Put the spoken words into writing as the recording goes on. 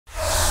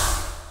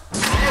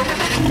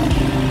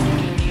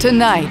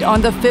Tonight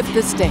on the Fifth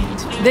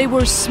Estate, they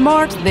were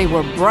smart, they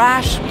were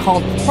brash,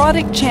 called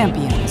product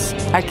champions,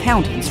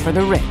 accountants for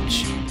the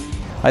rich.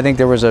 I think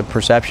there was a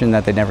perception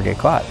that they'd never get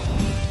caught.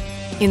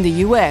 In the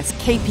U.S.,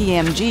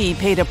 KPMG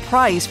paid a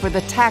price for the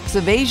tax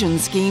evasion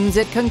schemes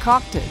it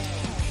concocted.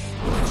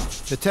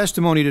 The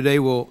testimony today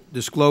will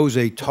disclose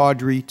a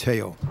tawdry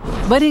tale.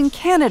 But in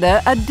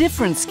Canada, a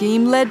different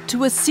scheme led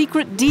to a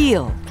secret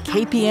deal,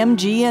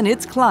 KPMG and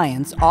its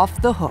clients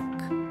off the hook.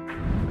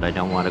 I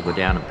don't want to go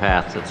down a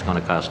path that's going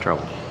to cause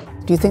trouble.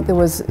 Do you think there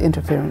was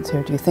interference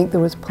here? Do you think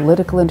there was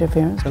political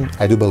interference?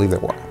 I do believe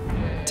there was.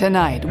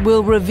 Tonight,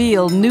 we'll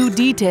reveal new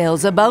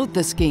details about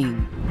the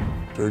scheme.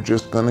 They're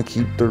just going to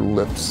keep their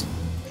lips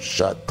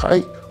shut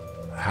tight.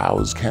 How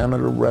is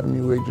Canada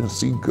Revenue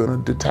Agency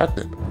going to detect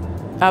it?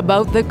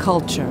 About the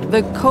culture,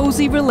 the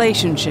cozy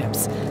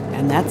relationships,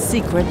 and that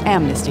secret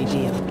amnesty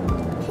deal.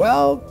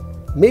 Well,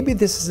 maybe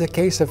this is a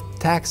case of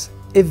tax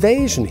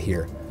evasion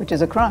here. Which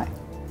is a crime.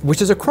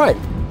 Which is a crime.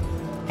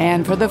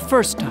 And for the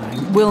first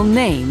time, we'll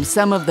name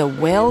some of the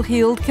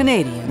well-heeled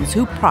Canadians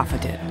who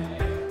profited.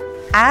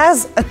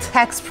 As a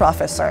tax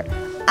professor,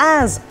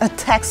 as a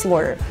tax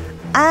lawyer,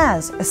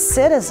 as a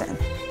citizen,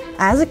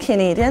 as a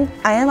Canadian,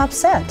 I am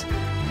upset.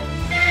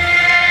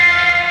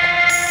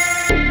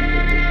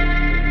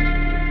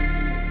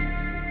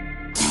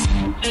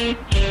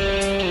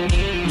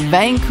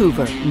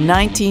 Vancouver,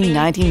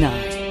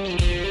 1999.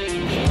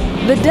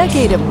 The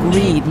decade of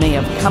greed may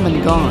have come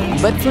and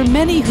gone, but for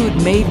many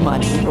who'd made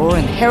money or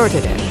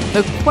inherited it,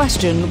 the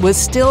question was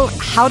still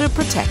how to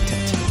protect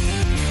it.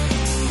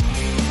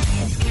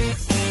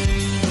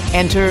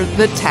 Enter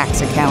the tax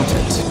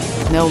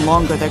accountant. No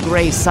longer the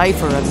gray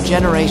cipher of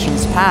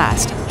generations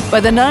past. By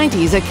the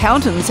 90s,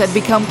 accountants had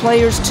become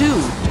players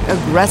too,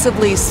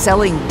 aggressively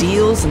selling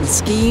deals and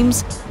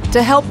schemes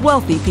to help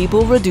wealthy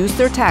people reduce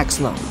their tax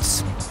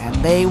loads. And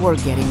they were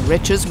getting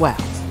rich as well.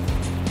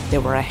 There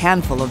were a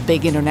handful of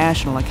big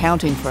international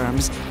accounting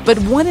firms, but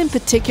one in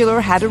particular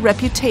had a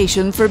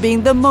reputation for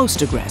being the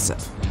most aggressive,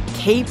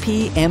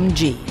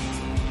 KPMG,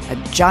 a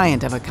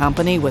giant of a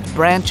company with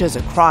branches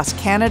across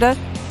Canada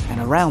and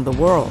around the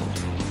world.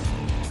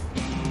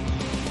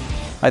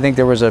 I think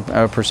there was a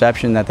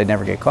perception that they'd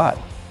never get caught,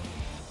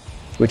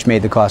 which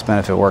made the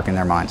cost-benefit work in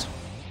their minds.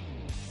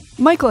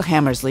 Michael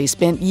Hammersley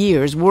spent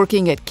years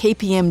working at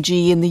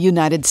KPMG in the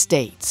United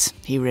States.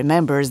 He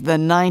remembers the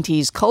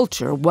 90s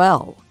culture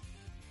well.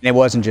 It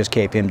wasn't just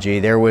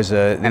KPMG. There was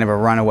a kind of a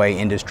runaway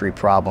industry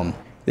problem.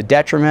 The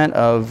detriment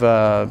of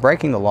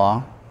breaking the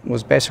law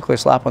was basically a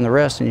slap on the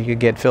wrist, and you could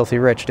get filthy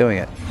rich doing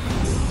it.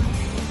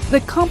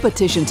 The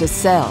competition to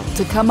sell,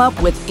 to come up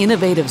with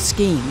innovative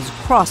schemes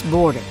crossed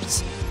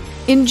borders.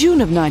 In June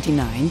of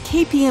 '99,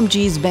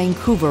 KPMG's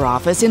Vancouver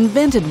office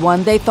invented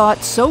one they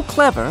thought so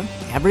clever,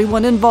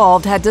 everyone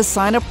involved had to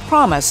sign a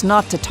promise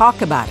not to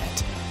talk about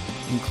it,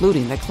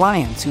 including the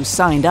clients who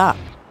signed up.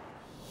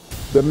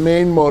 The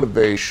main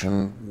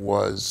motivation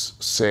was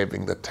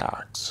saving the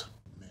tax.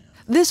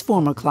 This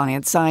former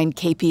client signed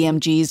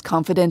KPMG's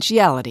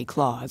confidentiality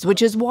clause,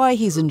 which is why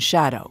he's in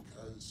shadow.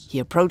 He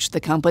approached the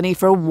company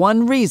for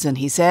one reason,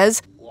 he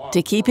says,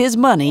 to keep his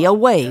money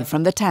away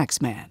from the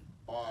taxman.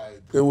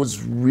 It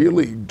was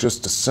really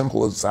just as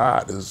simple as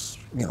that,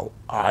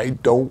 I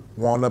don't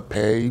want to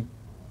pay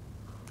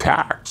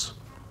tax.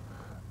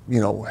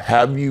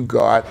 Have you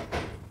got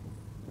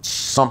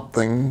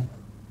something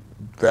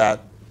that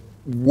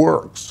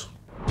works?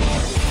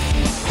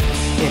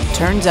 It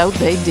turns out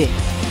they did.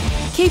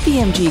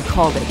 KPMG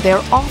called it their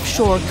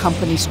Offshore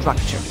Company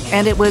Structure,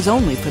 and it was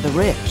only for the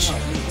rich.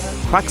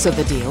 The crux of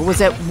the deal was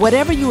that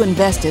whatever you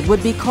invested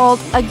would be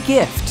called a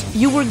gift.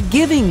 You were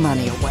giving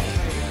money away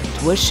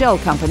to a shell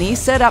company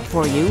set up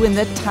for you in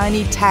the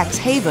tiny tax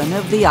haven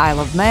of the Isle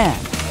of Man.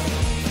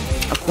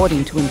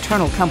 According to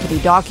internal company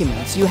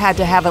documents, you had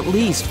to have at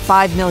least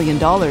 $5 million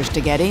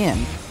to get in,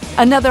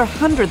 another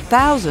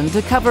 $100,000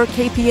 to cover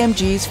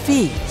KPMG's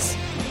fees.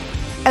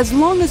 As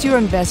long as your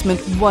investment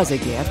was a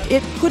gift,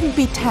 it couldn't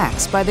be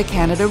taxed by the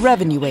Canada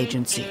Revenue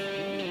Agency.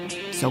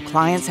 So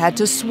clients had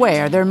to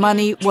swear their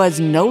money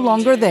was no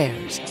longer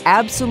theirs,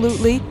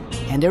 absolutely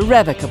and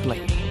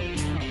irrevocably.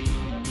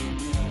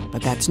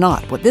 But that's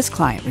not what this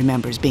client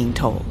remembers being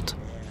told.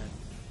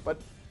 But,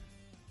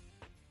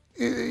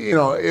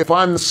 if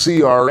I'm the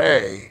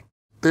CRA,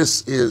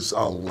 this is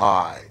a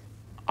lie.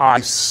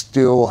 I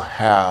still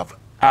have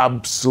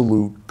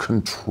absolute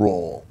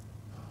control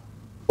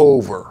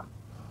over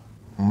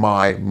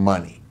my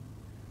money.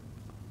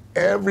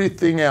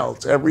 Everything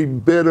else, every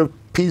bit of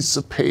piece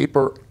of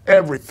paper,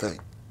 everything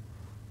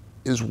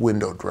is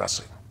window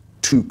dressing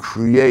to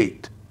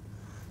create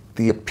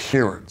the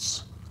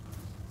appearance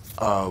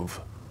of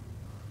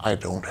I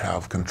don't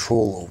have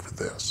control over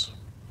this.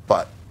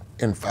 But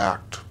in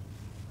fact,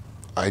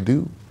 I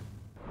do.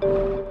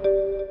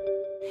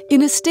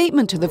 In a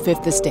statement to the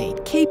Fifth Estate,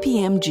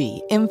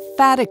 KPMG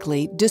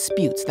emphatically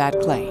disputes that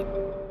claim.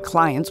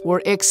 Clients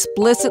were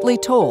explicitly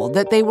told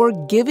that they were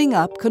giving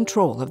up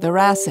control of their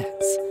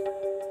assets.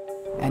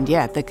 And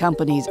yet the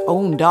company's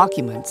own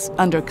documents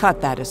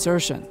undercut that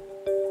assertion.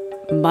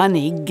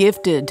 Money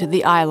gifted to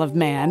the Isle of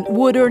Man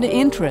would earn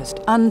interest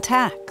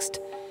untaxed.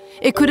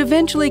 It could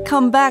eventually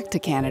come back to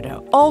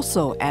Canada,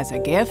 also as a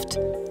gift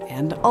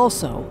and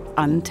also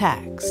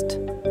untaxed.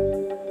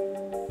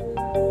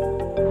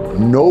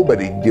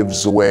 Nobody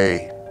gives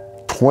away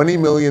 $20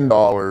 million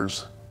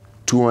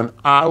to an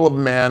Isle of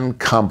Man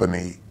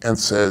company and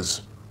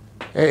says,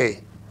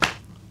 hey,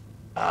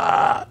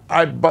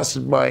 I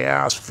busted my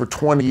ass for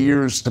 20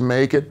 years to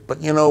make it,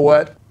 but you know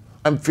what?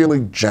 I'm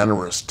feeling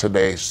generous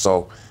today,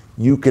 so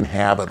you can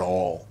have it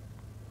all.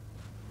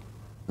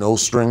 No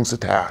strings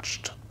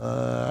attached.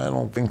 I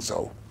don't think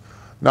so.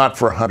 Not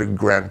for a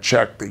 $100,000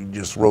 check that you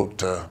just wrote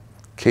to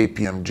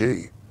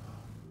KPMG.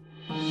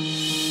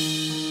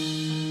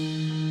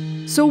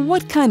 So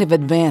what kind of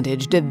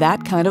advantage did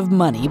that kind of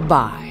money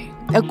buy?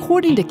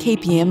 According to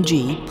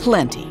KPMG,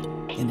 plenty.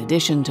 In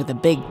addition to the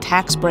big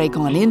tax break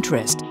on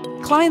interest,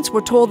 clients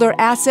were told their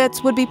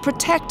assets would be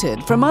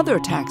protected from other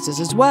taxes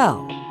as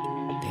well.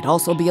 They'd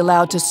also be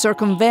allowed to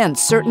circumvent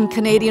certain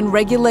Canadian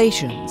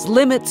regulations,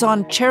 limits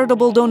on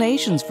charitable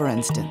donations, for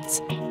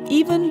instance,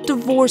 even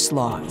divorce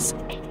laws.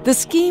 The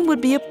scheme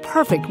would be a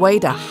perfect way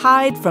to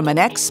hide from an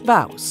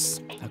ex-spouse,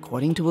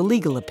 according to a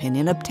legal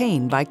opinion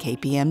obtained by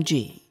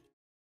KPMG.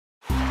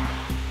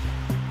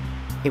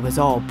 It was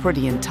all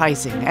pretty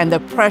enticing, and the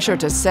pressure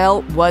to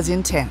sell was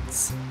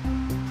intense.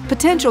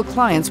 Potential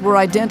clients were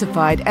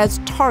identified as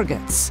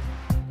targets.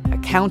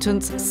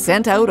 Accountants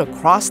sent out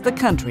across the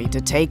country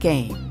to take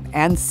aim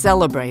and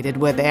celebrated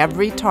with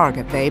every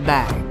target they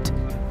bagged.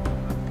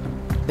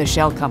 The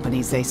shell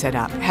companies they set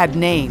up had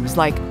names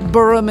like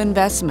Burham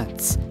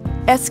Investments,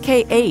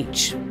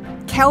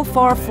 SKH,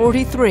 Calfar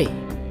 43,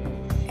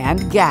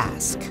 and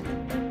Gask,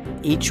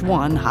 each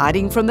one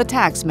hiding from the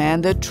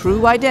taxman the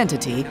true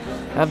identity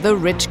of the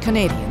rich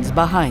Canadians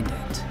behind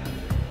it.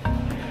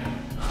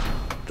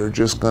 They're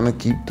just going to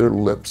keep their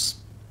lips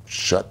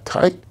shut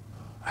tight.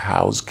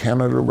 How's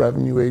Canada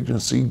Revenue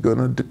Agency going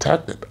to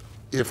detect it?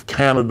 If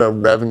Canada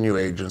Revenue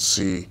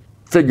Agency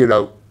figured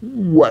out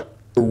what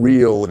the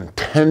real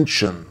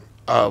intention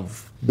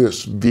of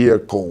this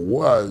vehicle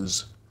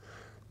was,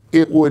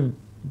 it would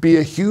be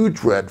a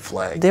huge red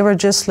flag. They were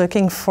just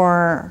looking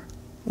for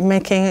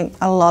making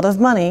a lot of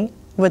money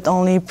with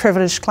only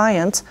privileged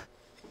clients.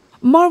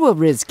 Marwa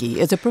Rizki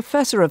is a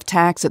professor of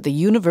tax at the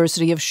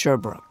University of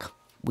Sherbrooke.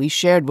 We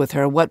shared with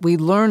her what we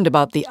learned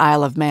about the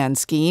Isle of Man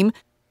scheme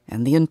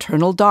and the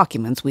internal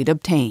documents we'd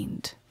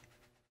obtained.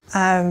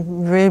 I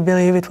really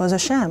believe it was a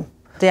sham.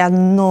 They had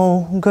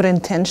no good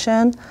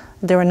intention.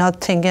 They were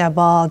not thinking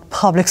about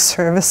public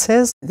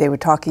services. They were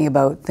talking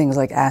about things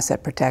like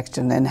asset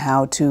protection and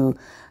how to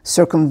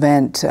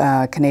circumvent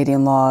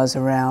Canadian laws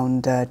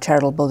around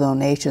charitable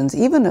donations,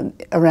 even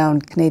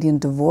around Canadian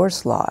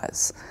divorce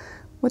laws.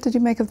 What did you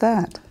make of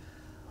that?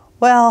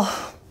 Well,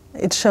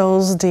 it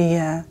shows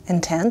the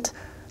intent.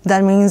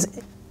 That means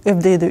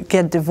if they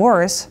get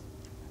divorced,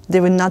 they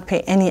would not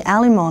pay any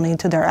alimony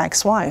to their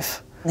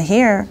ex-wife.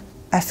 Here,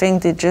 I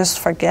think they just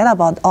forget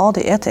about all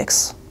the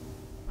ethics.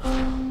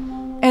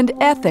 And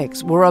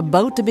ethics were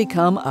about to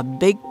become a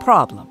big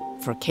problem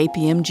for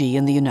KPMG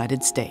in the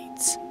United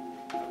States.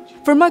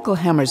 For Michael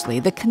Hammersley,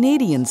 the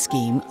Canadian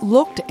scheme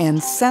looked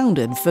and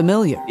sounded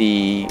familiar.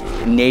 The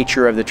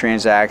nature of the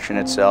transaction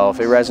itself,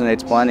 it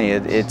resonates plenty.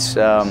 It's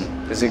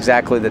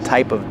exactly the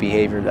type of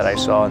behavior that I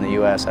saw in the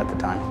U.S. at the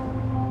time.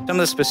 Some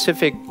of the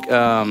specific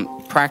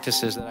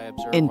practices that I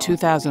observed. In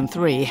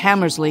 2003,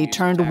 Hammersley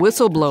turned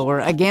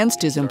whistleblower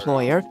against his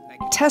employer,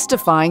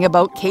 testifying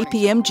about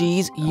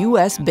KPMG's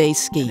U.S.-based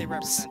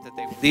schemes.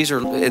 These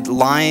are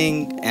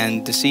lying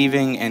and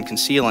deceiving and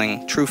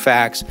concealing true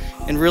facts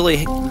and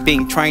really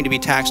trying to be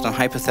taxed on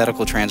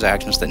hypothetical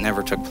transactions that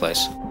never took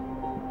place.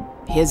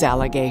 His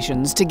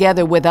allegations,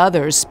 together with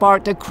others,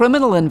 sparked a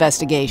criminal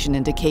investigation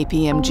into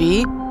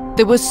KPMG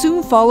that was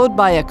soon followed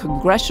by a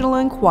congressional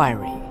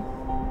inquiry.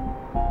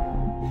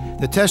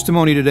 The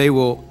testimony today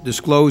will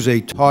disclose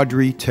a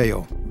tawdry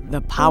tale.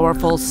 The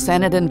powerful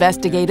Senate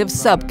Investigative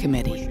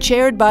Subcommittee,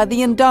 chaired by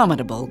the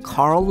indomitable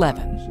Carl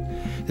Levin.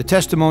 The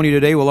testimony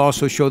today will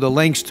also show the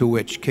lengths to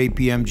which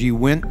KPMG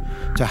went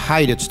to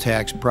hide its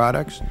tax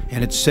products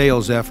and its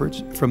sales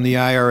efforts from the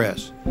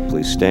IRS.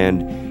 Please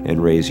stand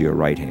and raise your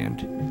right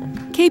hand.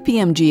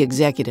 KPMG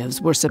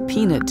executives were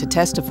subpoenaed to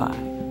testify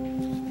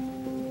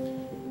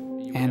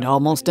and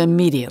almost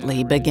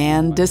immediately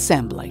began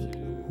dissembling.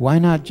 Why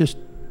not just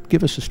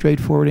give us a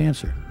straightforward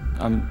answer?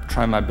 I'm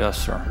trying my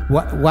best, sir.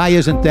 Why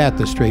isn't that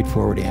the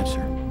straightforward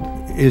answer?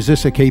 Is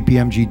this a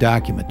KPMG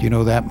document? Do you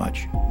know that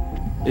much?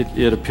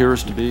 It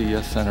appears to be,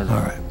 yes, Senator.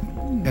 All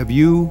right. Have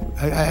you,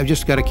 I've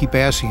just got to keep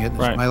asking it.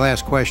 This is my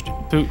last question.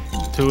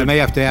 I may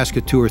have to ask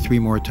it 2 or 3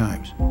 more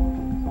times.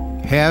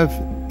 Have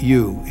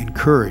you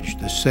encouraged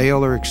the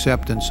sale or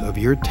acceptance of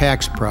your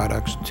tax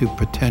products to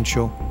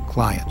potential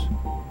clients?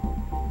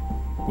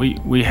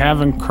 We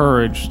have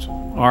encouraged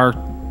our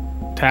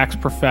tax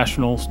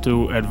professionals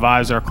to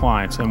advise our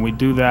clients, and we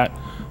do that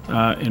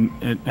and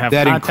have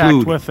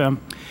contact with them.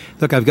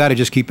 Look, I've got to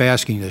just keep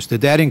asking this.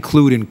 Did that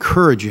include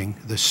encouraging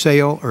the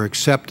sale or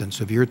acceptance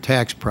of your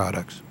tax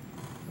products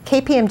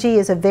KPMG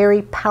is a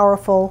very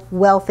powerful,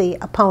 wealthy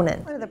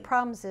opponent. One of the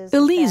problems is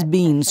Elise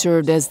Bean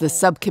served as the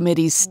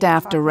subcommittee's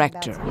staff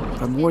director.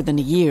 For more than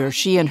a year,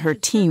 she and her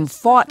team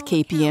fought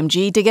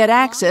KPMG to get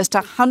access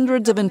to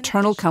hundreds of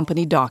internal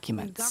company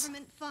documents.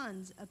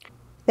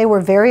 They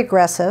were very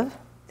aggressive.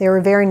 They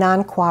were very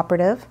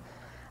non-cooperative.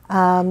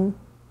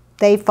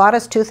 They fought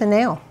us tooth and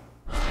nail.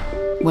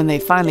 When they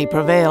finally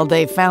prevailed,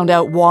 they found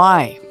out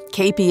why.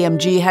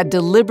 KPMG had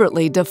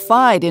deliberately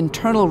defied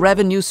Internal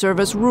Revenue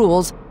Service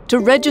rules to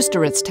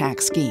register its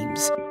tax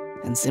schemes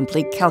and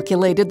simply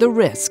calculated the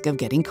risk of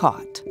getting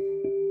caught.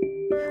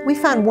 We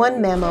found one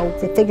memo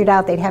that figured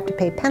out they'd have to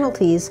pay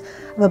penalties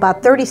of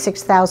about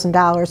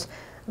 $36,000.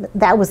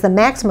 That was the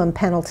maximum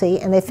penalty,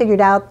 and they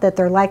figured out that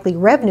their likely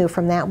revenue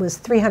from that was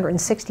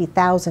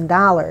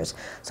 $360,000,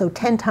 so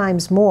 10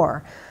 times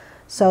more.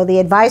 So the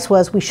advice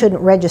was we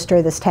shouldn't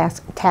register this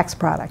tax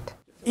product.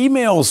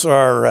 Emails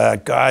are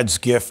God's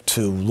gift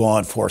to law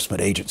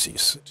enforcement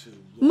agencies.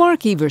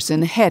 Mark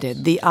Everson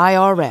headed the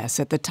IRS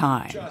at the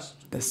time.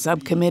 The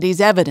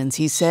subcommittee's evidence,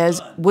 he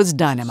says, was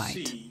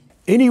dynamite.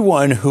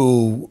 Anyone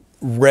who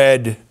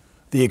read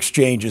the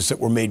exchanges that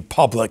were made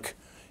public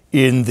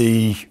in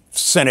the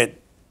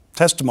Senate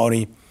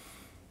testimony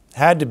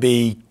had to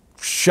be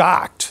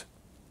shocked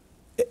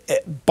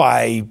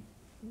by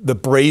the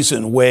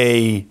brazen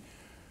way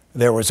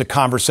there was a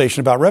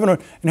conversation about revenue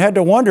and had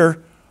to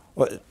wonder,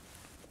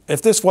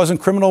 if this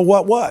wasn't criminal,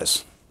 what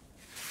was?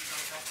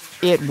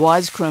 It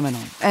was criminal,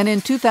 and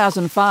in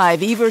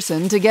 2005,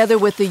 Everson, together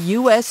with the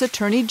U.S.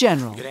 Attorney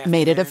General,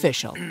 made it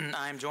official.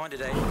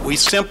 We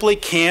simply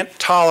can't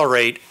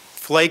tolerate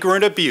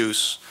flagrant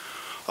abuse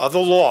of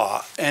the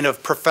law and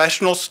of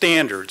professional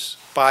standards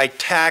by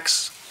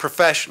tax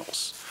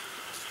professionals,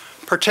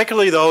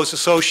 particularly those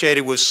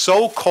associated with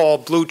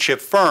so-called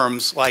blue-chip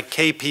firms like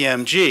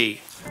KPMG.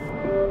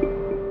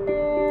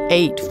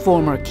 8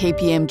 former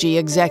KPMG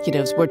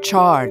executives were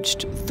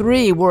charged.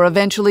 3 were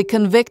eventually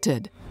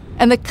convicted.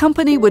 And the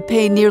company would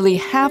pay nearly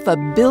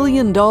 $500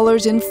 million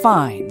in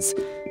fines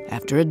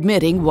after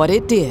admitting what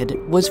it did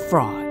was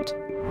fraud.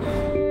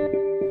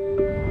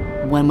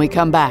 When we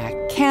come back,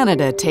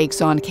 Canada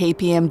takes on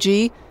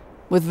KPMG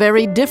with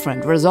very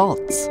different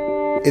results.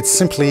 It's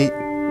simply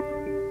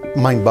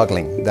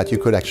mind-boggling that you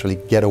could actually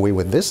get away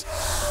with this.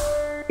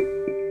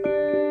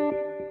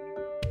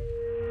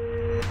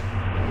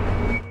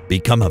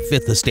 Become a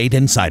Fifth Estate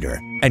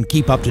insider and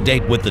keep up to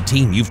date with the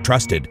team you've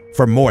trusted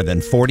for more than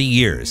 40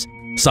 years.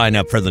 Sign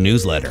up for the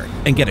newsletter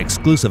and get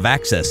exclusive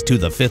access to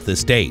the Fifth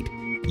Estate.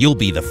 You'll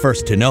be the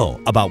first to know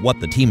about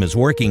what the team is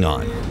working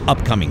on,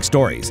 upcoming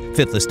stories,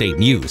 Fifth Estate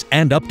news,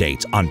 and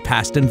updates on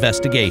past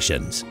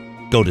investigations.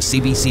 Go to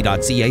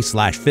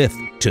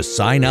cbc.ca/fifth to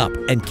sign up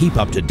and keep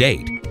up to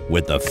date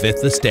with the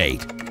Fifth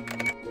Estate.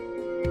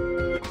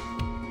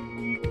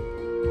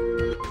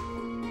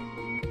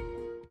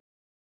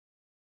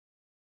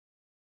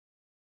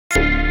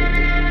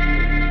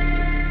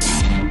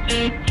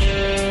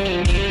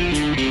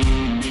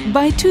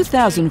 By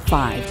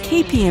 2005,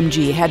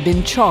 KPMG had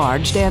been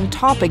charged and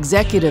top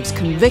executives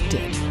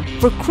convicted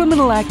for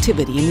criminal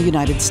activity in the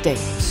United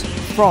States,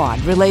 fraud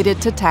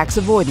related to tax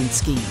avoidance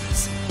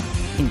schemes.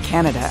 In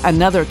Canada,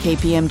 another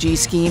KPMG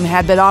scheme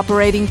had been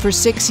operating for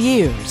 6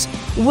 years.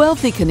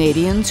 Wealthy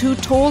Canadians who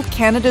told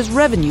Canada's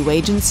revenue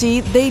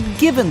agency they'd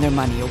given their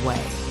money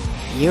away,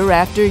 year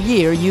after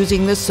year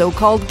using the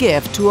so-called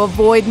gift to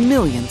avoid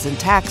millions in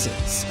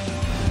taxes.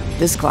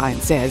 This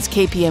client says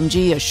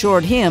KPMG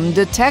assured him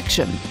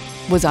detection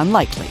was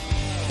unlikely.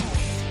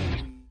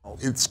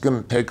 It's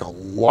going to take a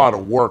lot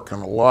of work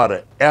and a lot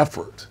of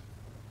effort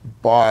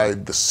by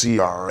the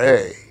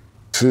CRA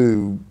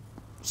to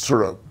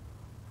sort of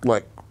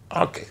like,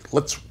 okay,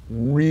 let's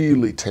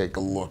really take a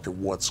look at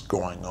what's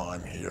going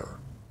on here.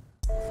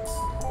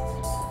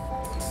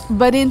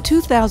 But in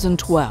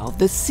 2012,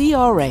 the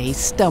CRA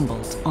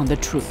stumbled on the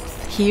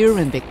truth here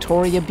in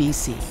Victoria,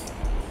 BC.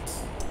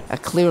 A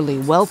clearly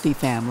wealthy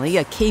family,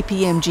 a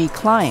KPMG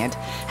client,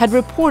 had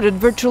reported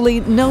virtually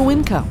no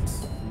income.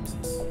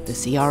 The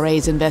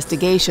CRA's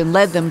investigation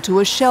led them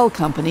to a shell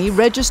company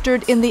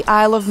registered in the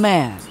Isle of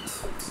Man.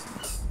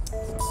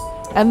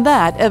 And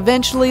that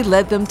eventually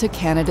led them to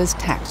Canada's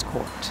tax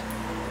court.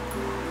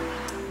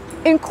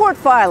 In court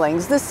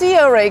filings, the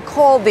CRA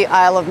called the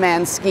Isle of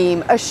Man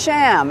scheme a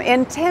sham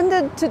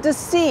intended to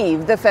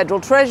deceive the federal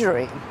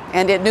treasury.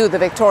 And it knew the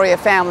Victoria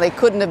family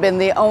couldn't have been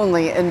the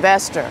only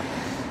investor.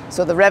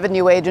 So the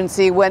revenue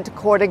agency went to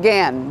court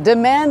again,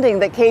 demanding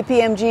that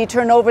KPMG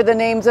turn over the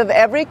names of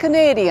every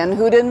Canadian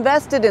who'd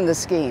invested in the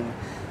scheme.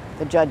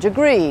 The judge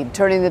agreed,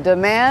 turning the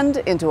demand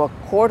into a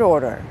court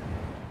order.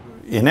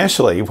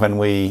 Initially, when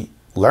we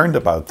learned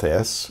about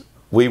this,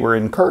 we were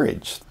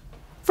encouraged.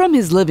 From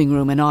his living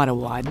room in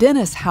Ottawa,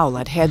 Dennis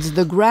Howlett heads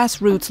the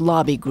grassroots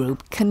lobby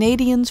group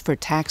Canadians for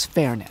Tax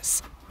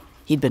Fairness.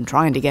 He'd been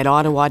trying to get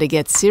Ottawa to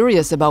get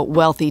serious about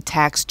wealthy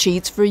tax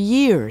cheats for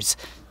years.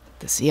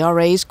 The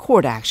CRA's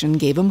court action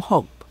gave him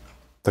hope.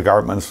 The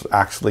government's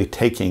actually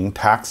taking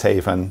tax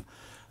haven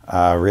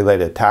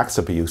related tax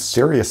abuse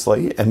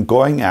seriously and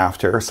going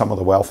after some of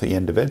the wealthy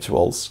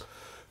individuals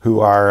who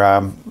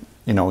are,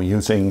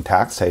 using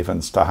tax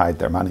havens to hide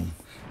their money.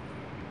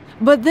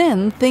 But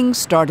then things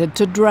started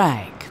to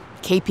drag.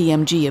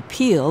 KPMG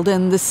appealed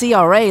and the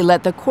CRA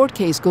let the court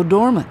case go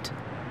dormant.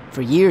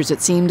 For years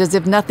it seemed as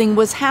if nothing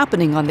was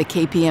happening on the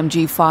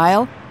KPMG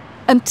file,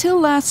 until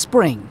last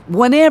spring,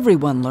 when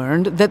everyone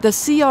learned that the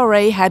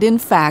CRA had in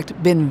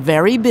fact been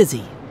very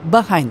busy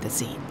behind the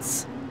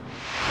scenes.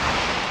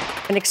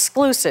 An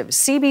exclusive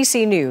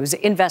CBC News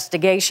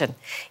investigation.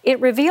 It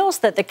reveals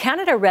that the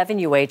Canada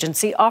Revenue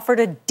Agency offered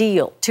a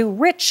deal to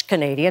rich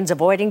Canadians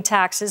avoiding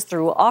taxes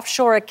through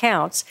offshore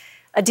accounts,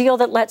 a deal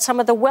that let some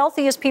of the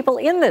wealthiest people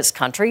in this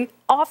country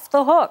off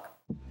the hook.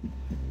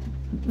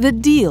 The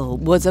deal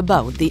was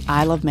about the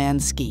Isle of Man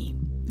scheme.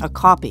 A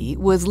copy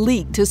was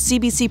leaked to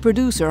CBC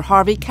producer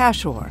Harvey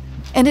Cashore,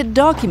 and it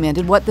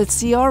documented what the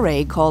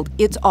CRA called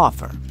its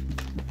offer.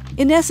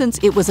 In essence,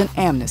 it was an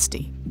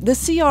amnesty. The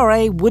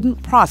CRA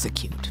wouldn't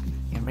prosecute.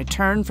 In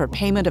return for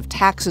payment of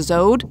taxes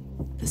owed,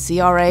 the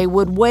CRA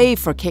would waive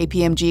for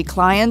KPMG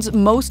clients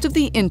most of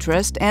the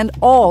interest and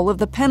all of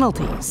the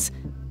penalties.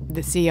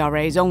 The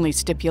CRA's only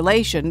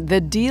stipulation,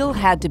 the deal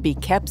had to be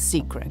kept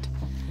secret.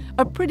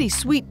 A pretty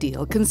sweet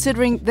deal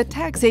considering the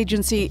tax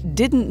agency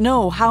didn't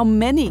know how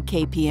many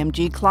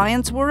KPMG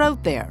clients were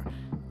out there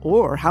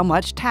or how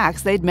much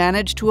tax they'd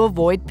managed to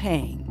avoid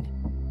paying.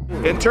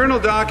 Internal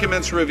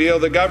documents reveal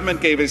the government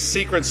gave a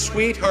secret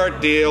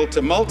sweetheart deal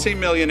to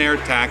multi-millionaire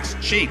tax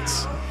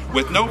cheats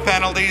with no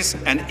penalties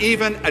and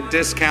even a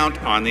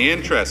discount on the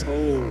interest.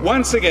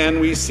 Once again,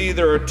 we see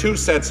there are two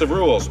sets of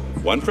rules,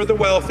 one for the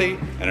wealthy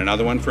and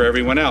another one for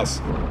everyone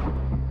else.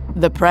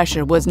 The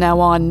pressure was now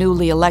on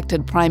newly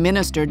elected Prime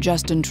Minister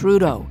Justin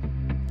Trudeau.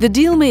 The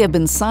deal may have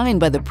been signed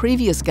by the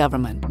previous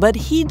government, but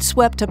he'd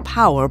swept to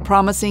power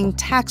promising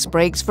tax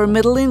breaks for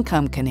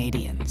middle-income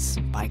Canadians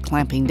by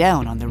clamping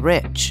down on the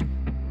rich.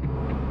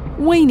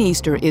 Wayne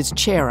Easter is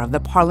chair of the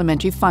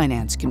Parliamentary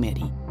Finance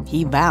Committee.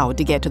 He vowed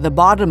to get to the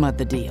bottom of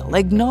the deal,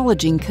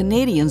 acknowledging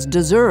Canadians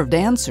deserved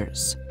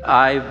answers.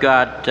 I've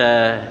got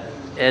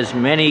as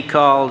many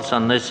calls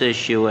on this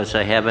issue as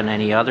I have on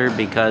any other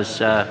because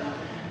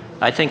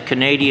I think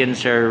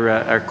Canadians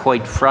are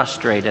quite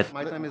frustrated.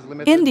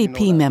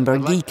 NDP member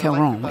Guy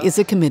Caron is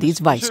the committee's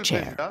vice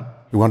chair.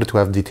 We wanted to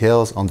have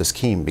details on the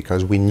scheme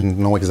because we didn't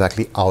know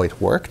exactly how it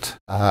worked,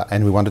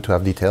 and we wanted to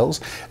have details.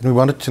 And we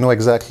wanted to know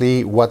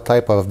exactly what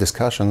type of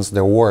discussions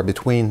there were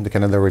between the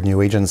Canada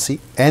Revenue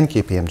Agency and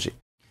KPMG.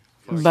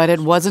 But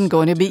it wasn't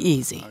going to be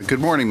easy.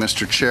 Good morning,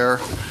 Mr. Chair.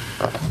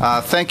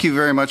 Thank you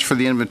very much for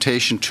the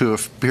invitation to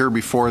appear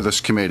before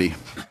this committee.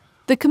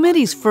 The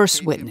committee's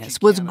first witness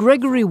was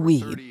Gregory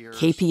Weed,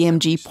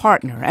 KPMG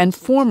partner and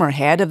former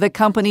head of the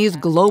company's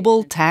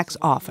global tax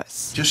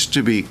office. Just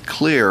to be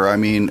clear, I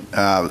mean,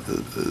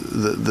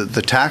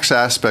 the tax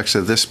aspects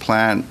of this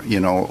plan,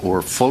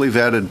 were fully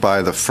vetted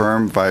by the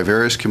firm, by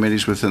various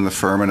committees within the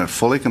firm, and it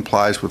fully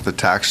complies with the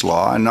tax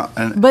law.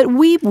 But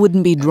Weed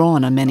wouldn't be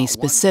drawn on many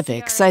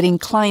specifics, citing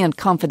client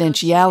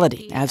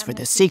confidentiality. As for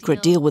the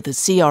secret deal with the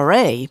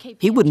CRA,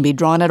 he wouldn't be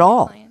drawn at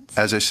all.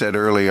 As I said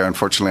earlier,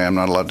 unfortunately, I'm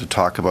not allowed to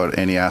talk about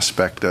any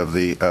aspect of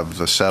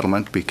the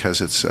settlement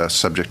because it's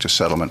subject to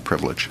settlement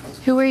privilege.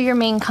 Who were your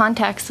main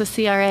contacts with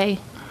CRA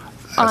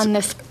on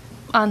this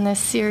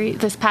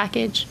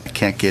package? I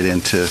can't get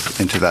into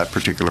that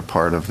particular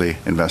part of the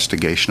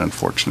investigation,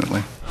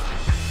 unfortunately.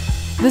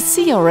 The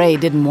CRA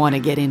didn't want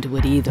to get into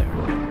it either.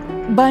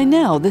 By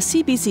now, the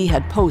CBC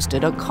had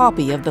posted a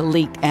copy of the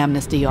leaked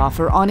amnesty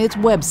offer on its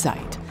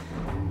website.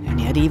 And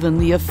yet even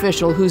the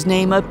official whose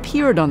name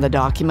appeared on the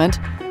document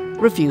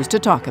refused to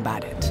talk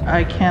about it.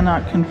 I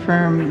cannot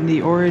confirm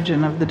the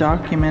origin of the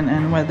document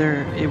and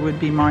whether it would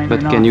be mine or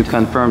not. But can you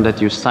confirm that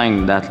you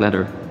signed that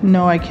letter?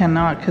 No, I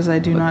cannot, because I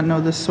do not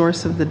know the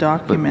source of the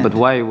document. But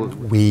why?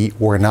 We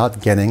were not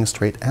getting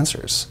straight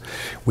answers.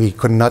 We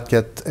could not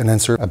get an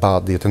answer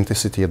about the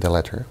authenticity of the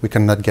letter. We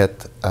could not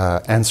get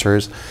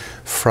answers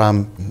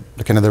from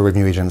the Canada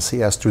Revenue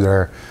Agency as to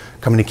their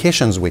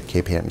communications with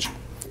KPMG.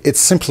 It's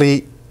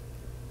simply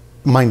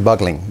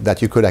mind-boggling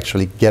that you could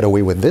actually get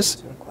away with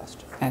this.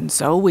 And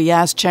so we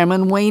asked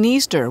Chairman Wayne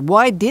Easter,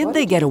 why did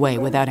they get away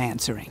without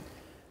answering?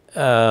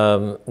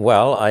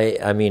 Well,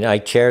 I mean, I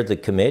chaired the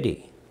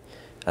committee.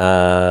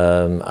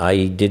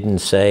 I didn't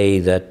say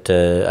that,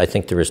 I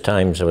think there was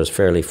times I was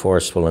fairly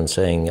forceful in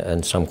saying,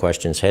 and some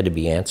questions had to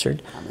be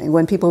answered.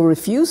 When people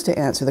refused to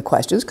answer the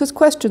questions, because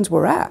questions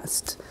were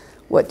asked,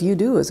 what do you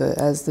do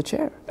as the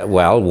chair?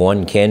 Well,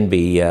 one can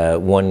be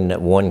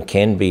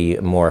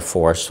more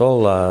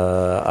forceful.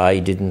 I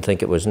didn't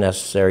think it was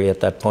necessary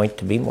at that point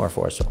to be more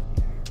forceful.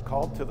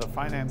 Called to the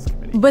Finance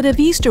Committee. But if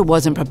Easter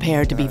wasn't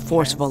prepared to be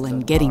forceful in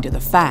getting to the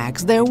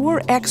facts, there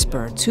were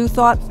experts who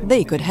thought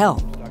they could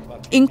help,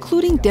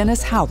 including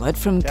Dennis Howlett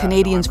from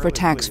Canadians for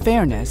Tax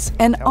Fairness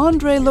and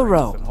André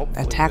Leroux,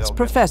 a tax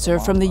professor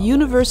from the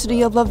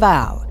University of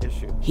Laval.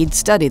 He'd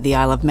studied the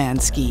Isle of Man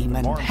scheme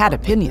and had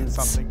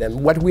opinions.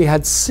 And what we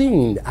had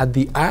seen at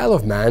the Isle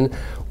of Man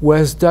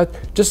was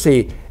that just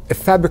a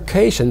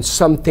fabrication,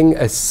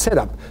 a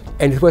setup,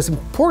 And it was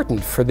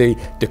important for the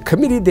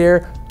committee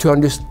there to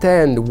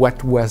understand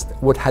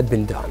what had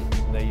been done.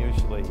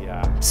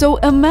 So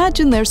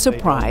imagine their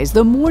surprise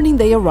the morning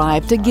they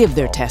arrived to give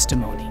their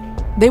testimony.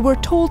 They were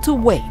told to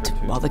wait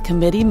while the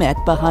committee met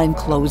behind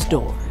closed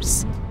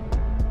doors.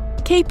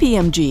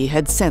 KPMG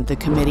had sent the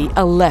committee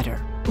a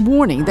letter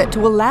warning that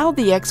to allow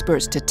the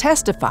experts to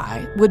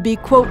testify would be,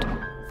 quote,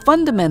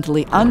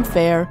 fundamentally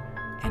unfair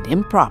and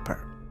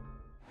improper.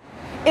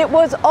 It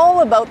was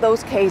all about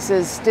those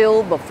cases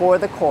still before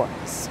the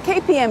courts.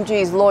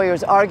 KPMG's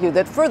lawyers argued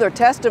that further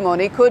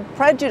testimony could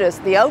prejudice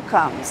the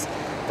outcomes.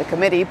 The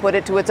committee put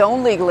it to its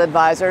own legal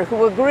advisor,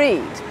 who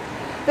agreed.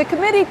 The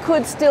committee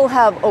could still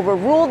have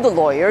overruled the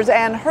lawyers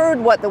and heard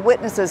what the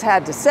witnesses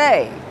had to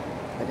say,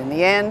 but in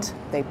the end,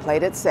 they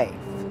played it safe.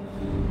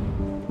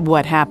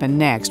 What happened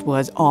next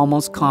was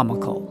almost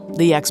comical.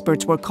 The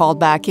experts were called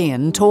back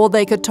in, told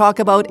they could talk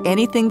about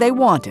anything they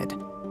wanted,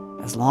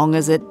 as long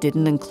as it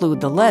didn't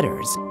include the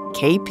letters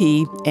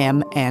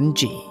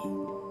KPMG.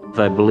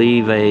 I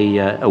believe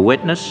a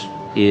witness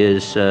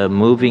is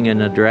moving in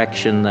a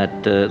direction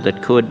that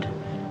could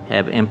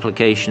have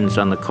implications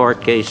on the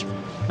court case,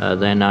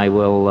 then I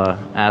will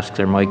ask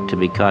their mic to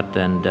be cut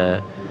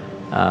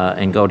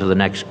and go to the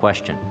next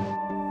question.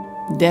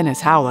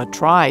 Dennis Howlett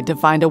tried to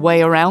find a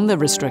way around the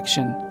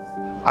restriction.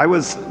 I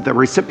was the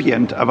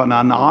recipient of an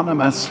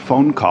anonymous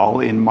phone call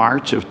in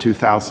March of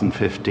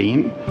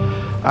 2015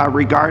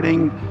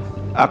 regarding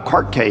a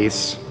court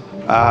case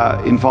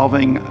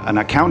involving an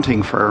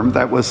accounting firm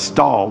that was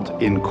stalled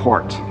in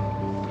court.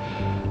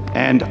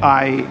 And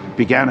I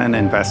began an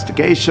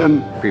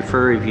investigation.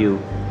 Prefer if you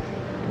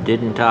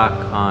didn't talk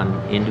on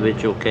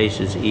individual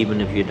cases,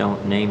 even if you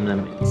don't name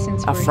them.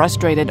 A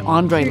frustrated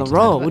Andre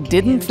Leroux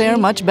didn't fare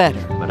much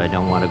better. But I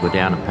don't want to go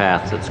down a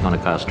path that's going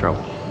to cause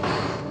trouble.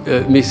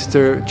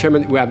 Mr.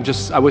 Chairman,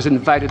 I was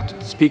invited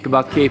to speak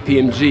about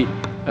KPMG,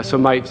 so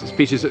my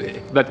speech is,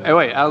 but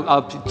anyway,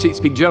 I'll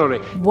speak generally.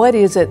 What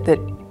is it that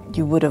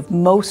you would have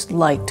most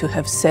liked to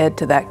have said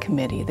to that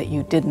committee that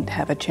you didn't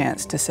have a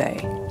chance to say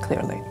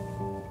clearly?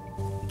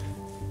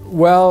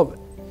 Well,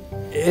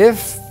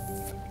 if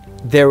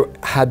there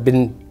had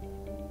been,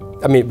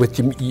 with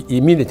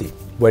immunity,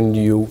 when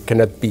you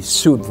cannot be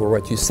sued for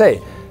what you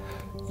say,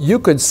 you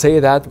could say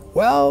that,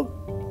 well,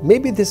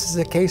 maybe this is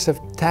a case of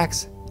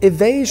tax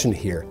evasion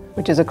here.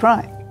 Which is a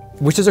crime.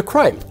 Which is a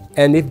crime.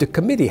 And if the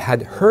committee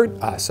had heard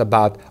us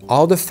about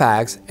all the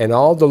facts and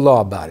all the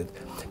law about it,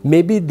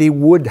 maybe they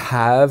would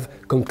have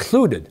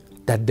concluded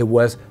that there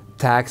was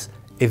tax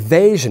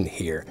evasion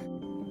here.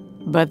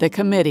 But the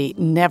committee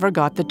never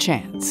got the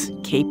chance.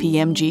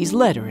 KPMG's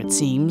letter, it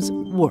seems,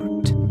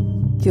 worked.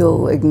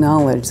 You'll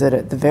acknowledge that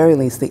at the very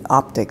least the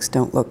optics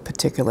don't look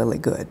particularly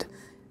good.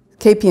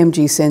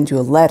 KPMG sends you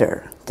a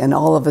letter, and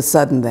all of a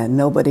sudden then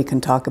nobody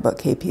can talk about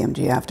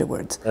KPMG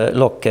afterwards.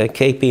 Look,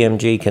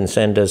 KPMG can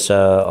send us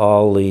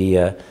all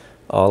the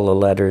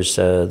letters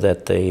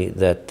that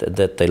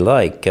they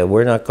like.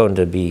 We're not going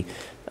to be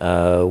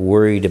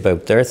worried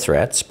about their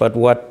threats, but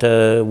what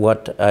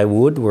I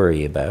would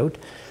worry about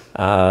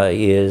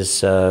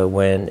is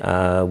when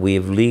we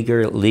have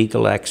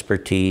legal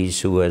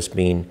expertise who has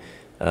been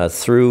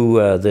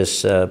through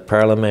this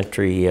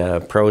parliamentary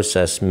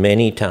process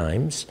many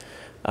times,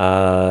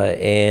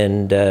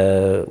 and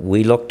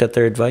we looked at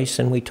their advice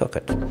and we took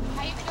it.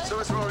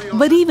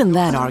 But even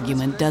that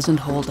argument doesn't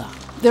hold up.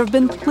 There have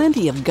been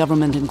plenty of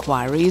government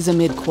inquiries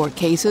amid court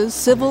cases,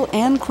 civil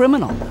and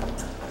criminal.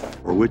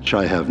 For which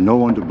I have no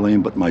one to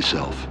blame but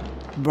myself.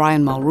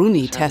 Brian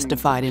Mulrooney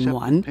testified in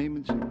one.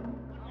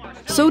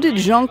 So did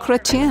Jean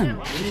Chrétien.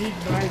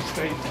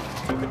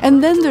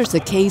 And then there's the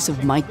case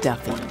of Mike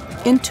Duffy.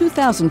 In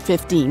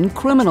 2015,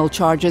 criminal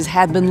charges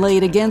had been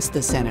laid against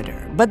the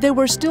senator, but there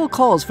were still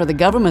calls for the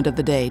government of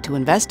the day to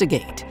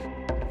investigate.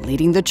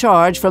 Leading the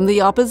charge from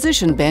the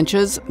opposition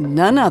benches,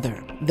 none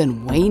other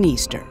than Wayne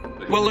Easter.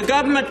 Will the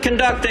government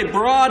conduct a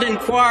broad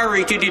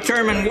inquiry to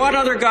determine what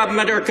other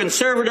government or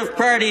Conservative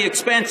Party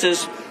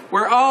expenses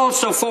were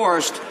also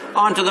forced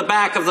onto the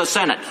back of the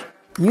Senate?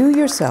 You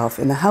yourself,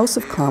 in the House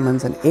of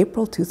Commons in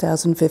April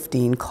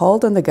 2015,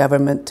 called on the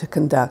government to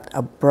conduct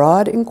a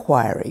broad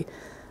inquiry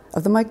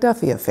of the Mike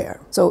Duffy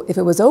affair. So if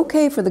it was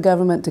okay for the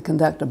government to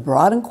conduct a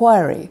broad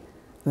inquiry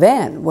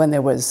then, when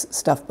there was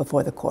stuff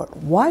before the court,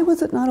 why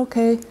was it not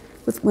okay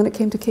when it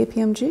came to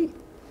KPMG?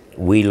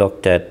 We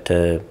looked at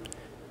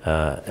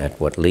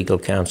what legal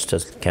counsel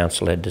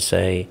had to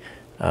say,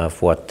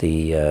 of what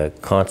the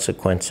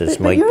consequences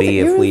might be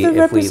if we... You're the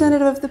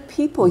representative of the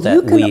people.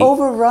 You can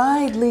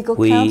override legal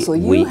counsel.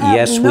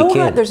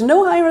 There's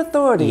no higher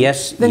authority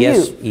than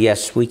you.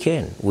 Yes, we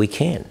can. We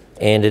can.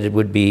 And it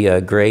would be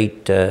a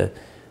great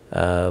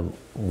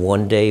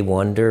one-day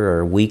wonder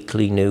or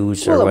weekly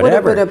news or whatever. Well,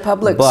 it would have been a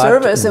public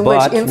service in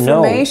which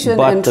information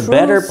and truth... But the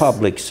better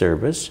public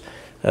service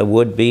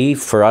would be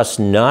for us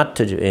not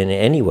to in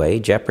any way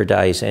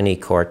jeopardize any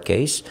court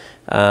case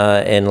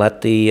and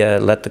let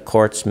the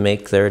courts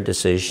make their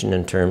decision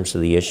in terms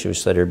of the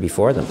issues that are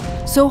before them.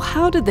 So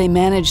how did they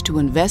manage to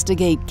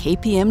investigate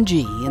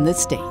KPMG in the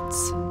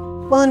States?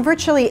 Well, in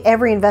virtually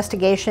every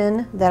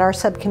investigation that our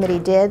subcommittee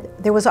did,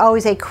 there was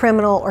always a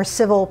criminal or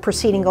civil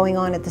proceeding going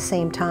on at the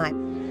same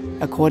time.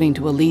 According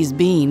to Elise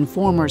Bean,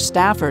 former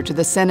staffer to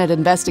the Senate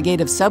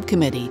Investigative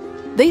Subcommittee,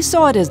 they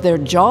saw it as their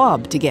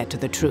job to get to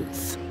the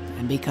truth.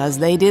 And because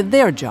they did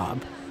their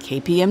job,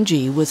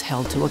 KPMG was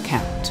held to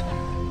account.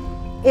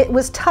 It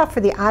was tough for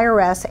the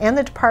IRS and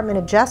the Department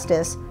of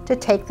Justice to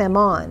take them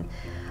on.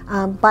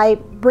 By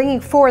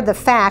bringing forward the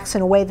facts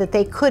in a way that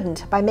they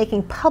couldn't, by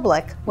making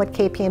public what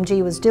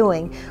KPMG was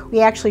doing, we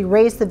actually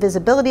raised the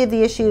visibility of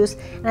the issues,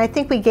 and I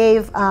think we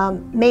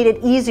made it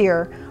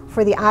easier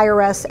for the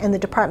IRS and the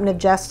Department of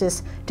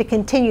Justice to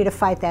continue to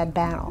fight that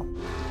battle.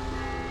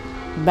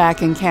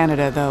 Back in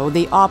Canada, though,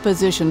 the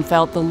opposition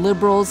felt the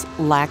Liberals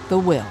lacked the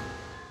will.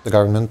 The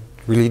government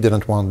really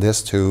didn't want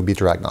this to be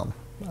dragged on.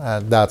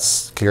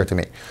 That's clear to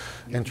me.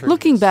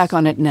 Looking back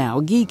on it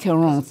now, Guy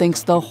Caron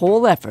thinks the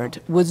whole effort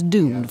was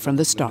doomed from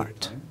the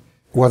start.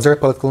 Was there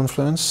political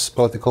influence,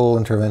 political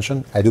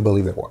intervention? I do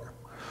believe there were.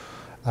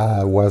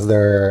 Was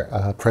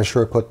there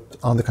pressure put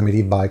on the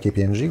committee by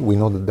KPMG? We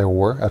know that there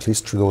were, at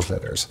least through those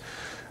letters.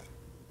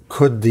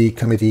 Could the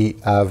committee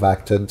have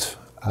acted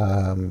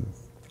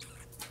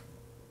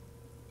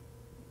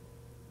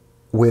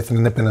with an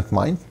independent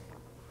mind?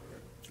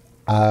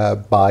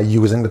 By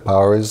using the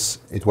powers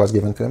it was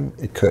given to him?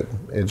 It could.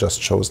 It just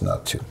chose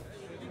not to.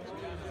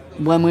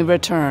 When we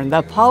return,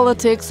 the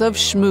politics of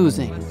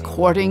schmoozing,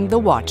 courting the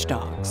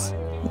watchdogs.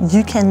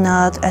 You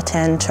cannot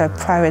attend to a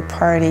private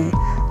party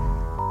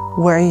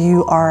where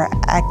you are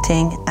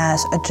acting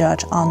as a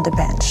judge on the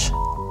bench.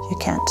 You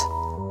can't.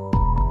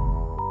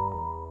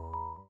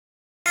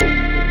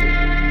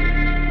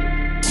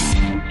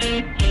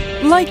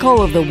 Like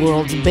all of the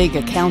world's big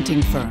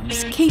accounting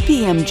firms,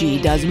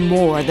 KPMG does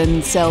more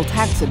than sell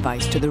tax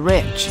advice to the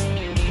rich.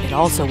 It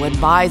also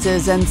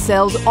advises and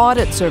sells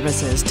audit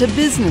services to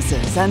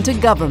businesses and to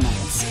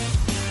governments.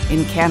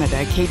 In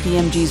Canada,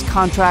 KPMG's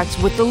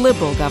contracts with the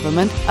Liberal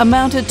government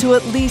amounted to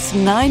at least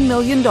 $9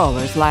 million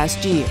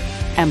last year.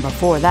 And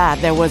before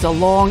that, there was a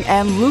long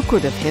and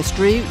lucrative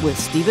history with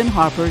Stephen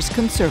Harper's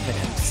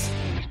Conservatives.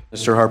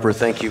 Mr. Harper,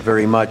 thank you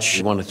very much.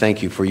 I want to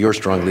thank you for your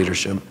strong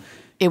leadership.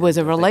 It was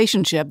a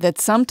relationship that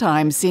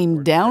sometimes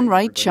seemed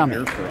downright chummy.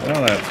 Oh,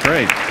 that's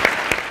great.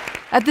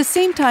 At the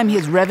same time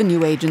his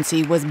revenue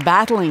agency was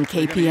battling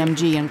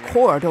KPMG in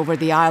court over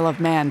the Isle of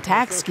Man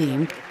tax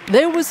scheme,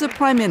 there was the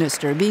Prime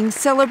Minister being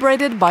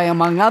celebrated by,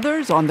 among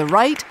others, on the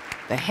right,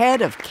 the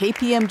head of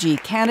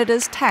KPMG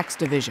Canada's tax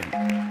division.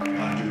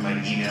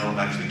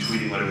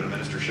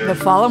 The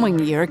following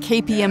year,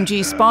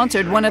 KPMG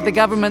sponsored one of the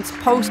government's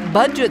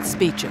post-budget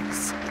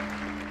speeches.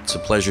 It's a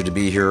pleasure to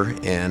be here,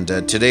 and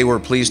today we're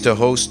pleased to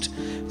host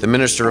the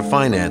Minister of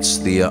Finance,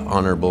 the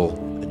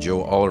Honourable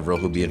Joe Oliver,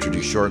 who'll be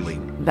introduced shortly.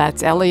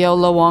 That's Elio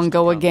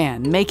Luongo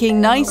again, making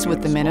nice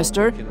with the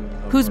minister,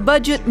 whose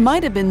budget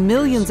might have been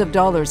millions of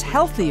dollars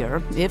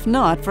healthier if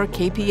not for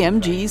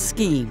KPMG's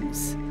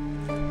schemes.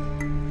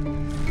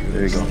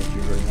 There you go.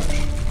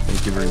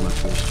 Thank you very much.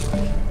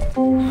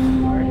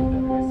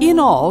 In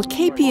all,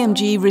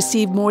 KPMG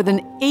received more than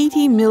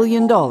 $80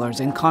 million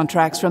in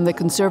contracts from the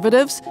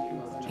Conservatives,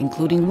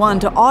 including one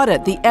to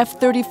audit the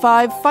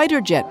F-35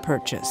 fighter jet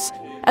purchase,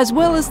 as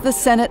well as the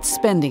Senate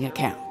spending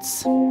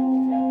accounts.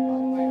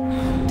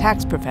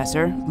 Tax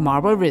professor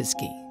Marwa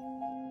Rizki.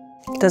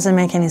 It doesn't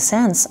make any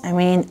sense. I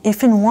mean,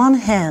 if in one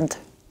hand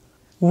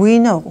we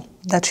know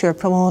that you're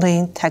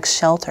promoting tax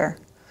shelter,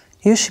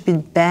 you should be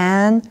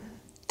banned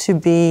to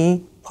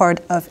be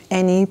part of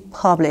any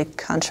public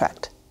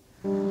contract.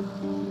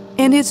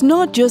 And it's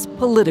not just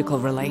political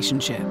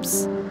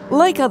relationships.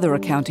 Like other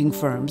accounting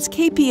firms,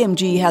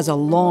 KPMG has a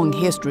long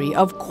history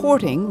of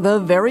courting the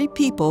very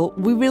people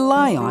we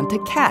rely on to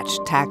catch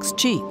tax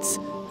cheats,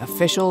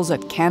 officials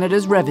at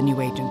Canada's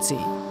Revenue Agency.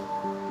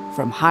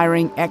 From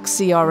hiring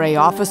ex-CRA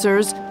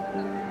officers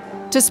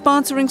to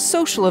sponsoring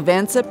social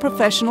events at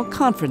professional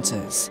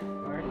conferences,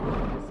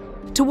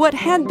 to what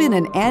had been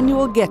an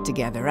annual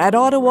get-together at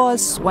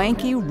Ottawa's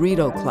swanky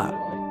Rideau Club.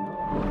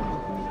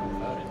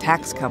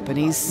 Tax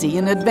companies see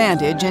an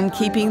advantage in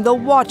keeping the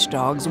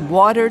watchdogs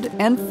watered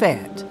and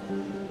fed.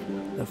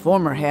 The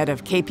former head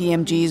of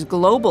KPMG's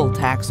global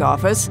tax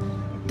office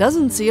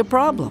doesn't see a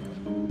problem.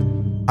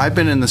 I've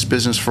been in this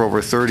business for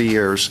over 30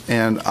 years,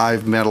 and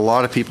I've met a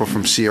lot of people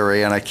from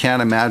CRA, and I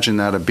can't imagine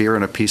that a beer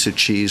and a piece of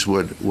cheese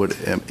would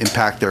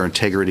impact their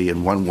integrity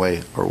in one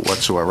way or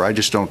whatsoever. I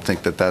just don't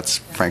think that that's,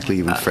 frankly,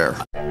 even fair.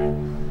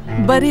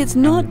 But it's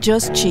not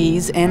just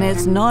cheese, and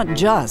it's not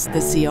just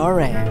the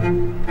CRA.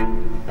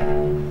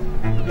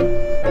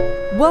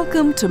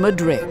 Welcome to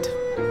Madrid.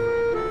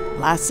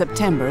 Last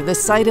September, the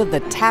site of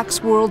the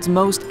tax world's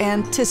most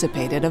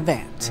anticipated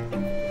event.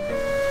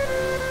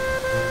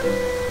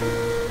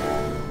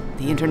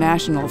 The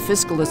International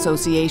Fiscal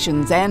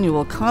Association's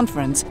annual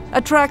conference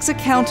attracts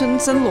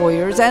accountants and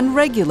lawyers and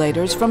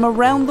regulators from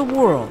around the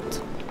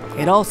world.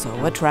 It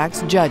also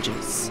attracts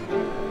judges.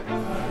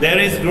 There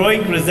is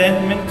growing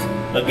resentment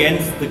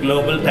against the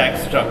global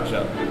tax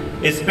structure,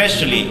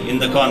 especially in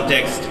the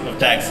context of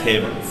tax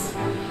havens.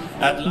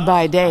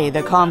 By day,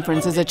 the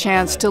conference is a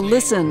chance to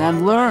listen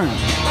and learn.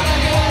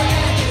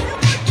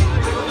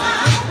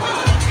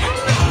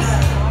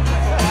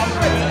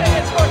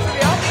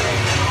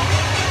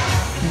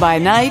 By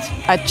night,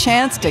 a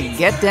chance to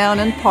get down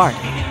and party.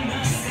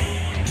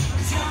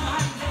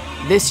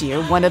 This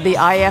year, one of the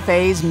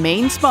IFA's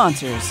main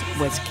sponsors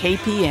was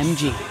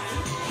KPMG.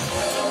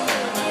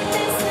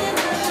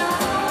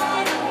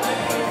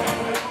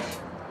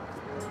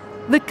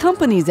 The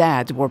company's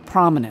ads were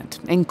prominent,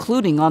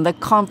 including on the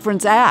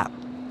conference app.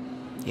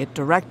 It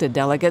directed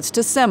delegates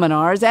to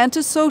seminars and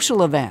to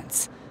social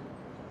events.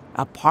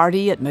 A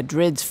party at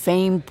Madrid's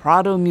famed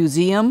Prado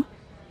Museum,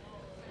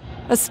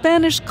 a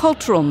Spanish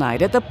cultural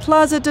night at the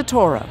Plaza de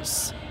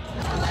Toros,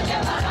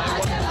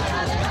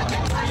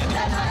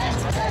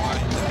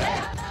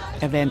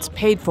 events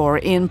paid for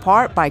in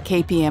part by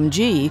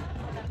KPMG,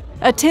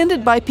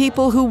 attended by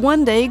people who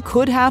one day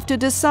could have to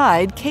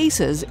decide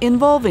cases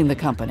involving the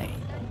company.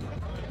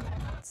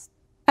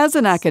 As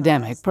an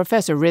academic,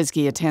 Professor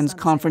Rizki attends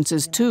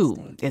conferences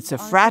too. It's the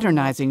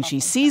fraternizing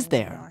she sees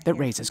there that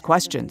raises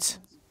questions.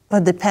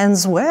 But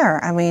depends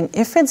where. I mean,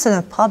 if it's in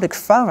a public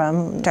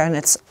forum, then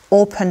it's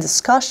open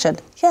discussion,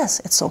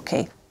 yes, it's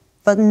okay.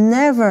 But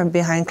never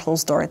behind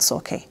closed doors, it's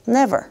okay.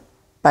 Never.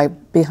 By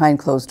behind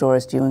closed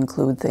doors, do you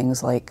include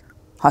things like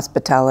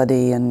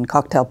hospitality and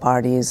cocktail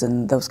parties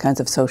and those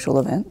kinds of social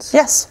events?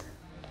 Yes.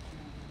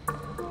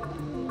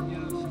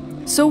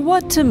 So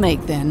what to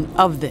make then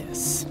of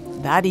this?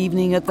 That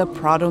evening at the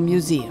Prado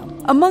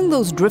Museum, among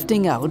those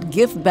drifting out,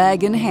 gift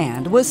bag in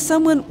hand, was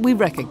someone we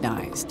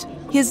recognized.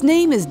 His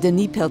name is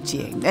Denis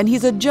Pelletier, and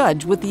he's a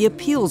judge with the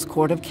Appeals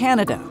Court of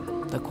Canada,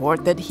 the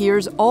court that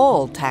hears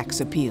all tax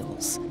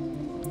appeals.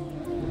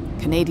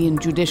 Canadian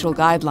judicial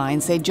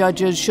guidelines say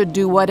judges should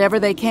do whatever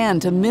they can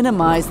to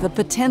minimize the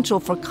potential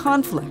for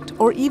conflict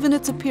or even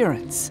its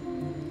appearance.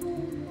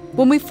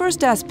 When we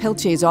first asked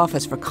Pelletier's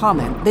office for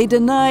comment, they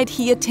denied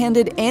he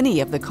attended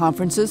any of the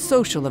conference's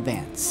social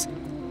events.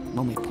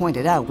 When we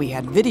pointed out we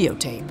had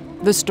videotape,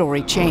 the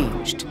story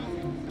changed.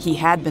 He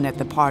had been at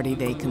the party,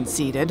 they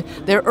conceded,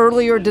 their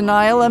earlier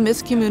denial a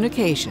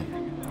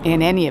miscommunication.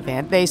 In any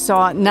event, they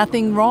saw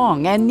nothing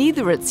wrong, and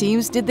neither, it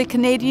seems, did the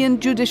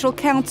Canadian Judicial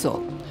Council,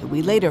 who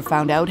we later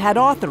found out had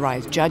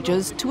authorized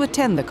judges to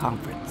attend the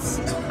conference.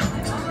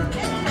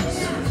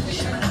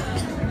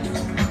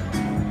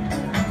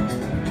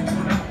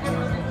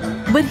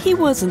 But he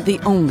wasn't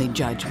the only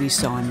judge we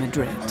saw in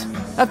Madrid.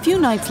 A few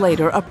nights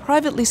later, a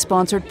privately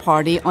sponsored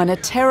party on a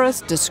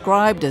terrace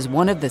described as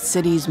one of the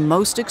city's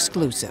most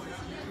exclusive.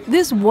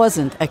 This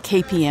wasn't a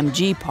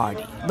KPMG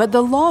party, but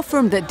the law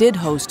firm that did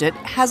host it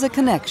has a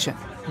connection.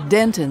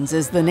 Denton's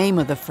is the name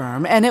of the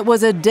firm, and it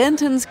was a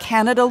Denton's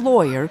Canada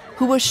lawyer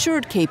who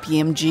assured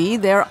KPMG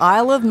their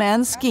Isle of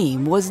Man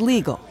scheme was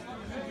legal.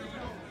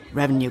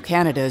 Revenue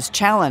Canada's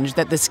challenge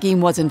that the scheme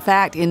was in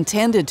fact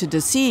intended to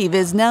deceive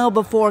is now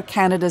before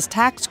Canada's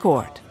tax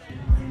court.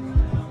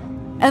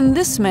 And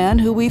this man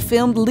who we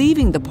filmed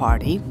leaving the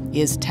party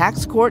is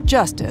Tax Court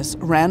Justice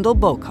Randall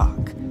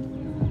Bocock.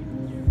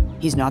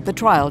 He's not the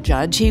trial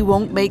judge, he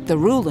won't make the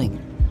ruling,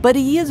 but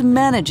he is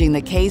managing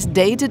the case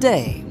day to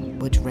day,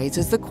 which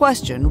raises the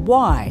question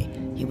why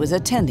he was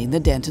attending the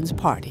Denton's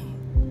party.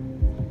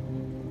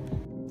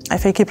 I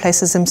think he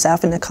places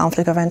himself in a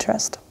conflict of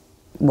interest.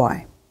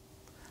 Why?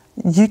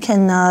 You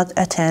cannot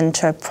attend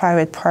to a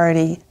private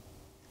party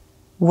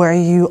where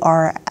you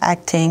are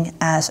acting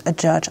as a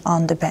judge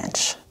on the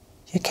bench.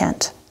 You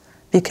can't,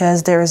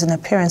 because there is an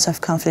appearance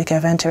of conflict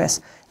of interest.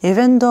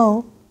 Even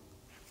though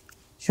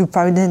you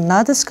probably did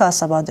not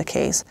discuss about the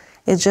case,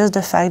 it's just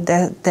the fact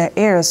that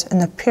there is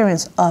an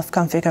appearance of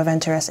conflict of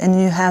interest, and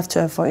you have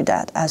to avoid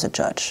that as a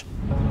judge.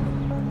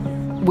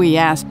 We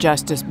asked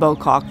Justice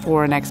Bocock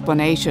for an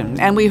explanation,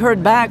 and we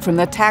heard back from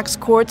the tax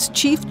court's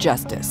Chief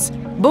Justice.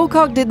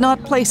 Bocock did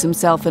not place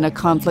himself in a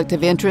conflict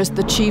of interest,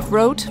 the chief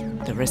wrote.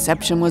 The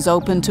reception was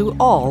open to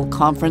all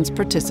conference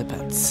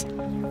participants.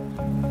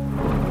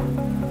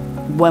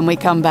 When we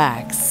come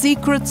back,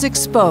 secrets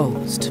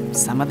exposed.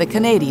 Some of the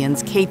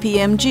Canadians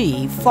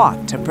KPMG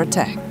fought to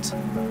protect.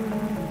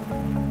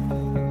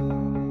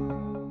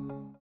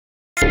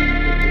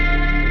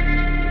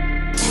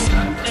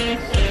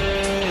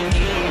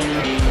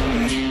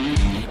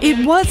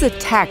 It was a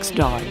tax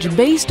dodge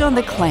based on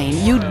the claim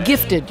you'd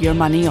gifted your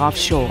money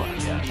offshore.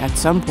 At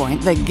some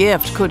point, the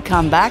gift could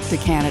come back to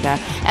Canada,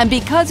 and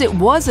because it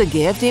was a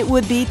gift, it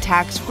would be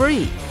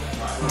tax-free.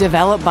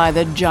 Developed by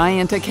the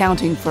giant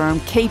accounting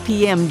firm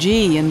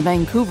KPMG in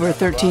Vancouver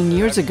 13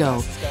 years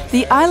ago,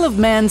 the Isle of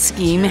Man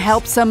scheme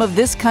helped some of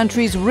this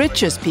country's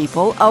richest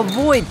people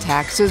avoid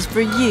taxes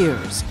for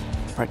years,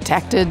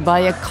 protected by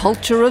a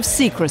culture of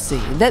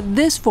secrecy that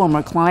this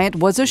former client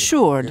was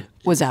assured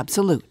was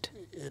absolute.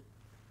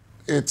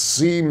 It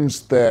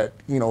seems that,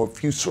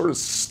 if you sort of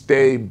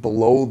stay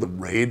below the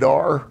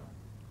radar,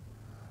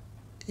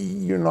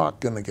 you're not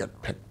going to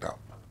get picked up.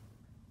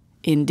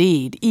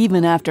 Indeed,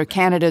 even after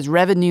Canada's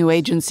Revenue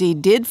Agency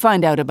did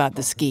find out about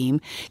the scheme,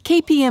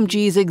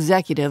 KPMG's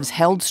executives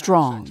held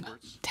strong.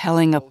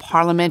 telling a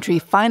parliamentary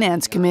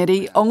finance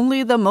committee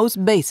only the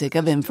most basic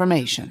of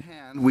information.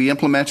 We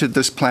implemented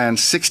this plan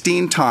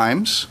 16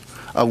 times,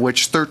 of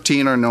which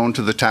 13 are known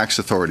to the tax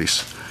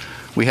authorities.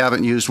 We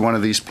haven't used one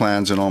of these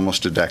plans in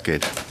almost a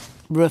decade.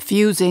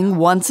 Refusing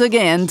once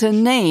again to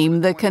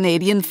name the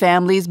Canadian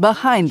families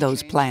behind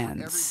those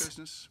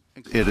plans.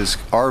 It is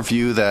our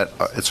view that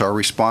it's our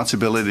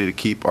responsibility to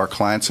keep our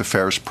clients'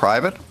 affairs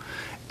private,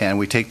 and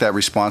we take that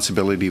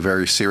responsibility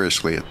very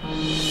seriously.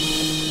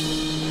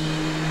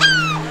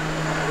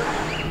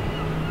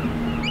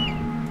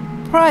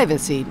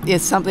 Privacy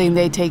is something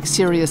they take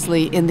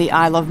seriously in the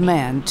Isle of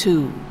Man,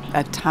 too,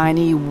 a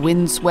tiny,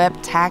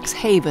 windswept tax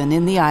haven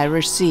in the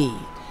Irish Sea.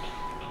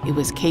 It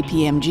was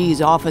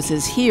KPMG's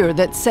offices here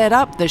that set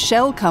up the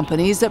shell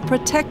companies that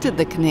protected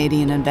the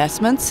Canadian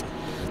investments,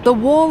 the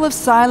wall of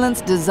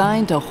silence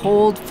designed to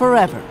hold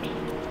forever.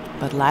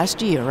 But last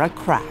year, a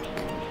crack.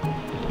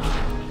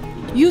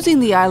 Using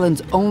the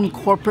island's own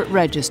corporate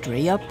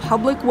registry, a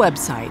public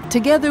website,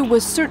 together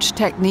with search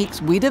techniques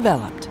we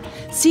developed,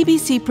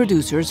 CBC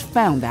producers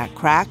found that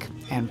crack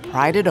and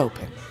pried it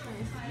open.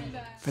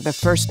 For the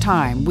first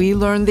time, we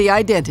learned the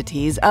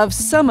identities of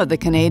some of the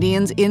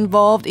Canadians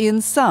involved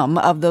in some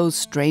of those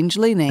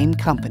strangely named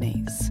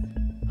companies.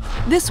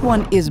 This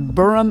one is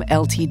Burham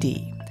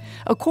Ltd.,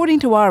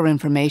 according to our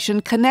information,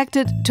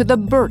 connected to the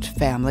Burt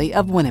family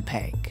of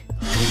Winnipeg.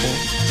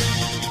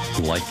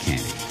 People like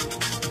candy.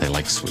 They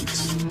like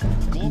sweets.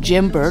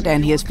 Jim Burt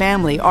and his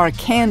family are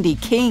Candy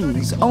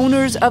Kings,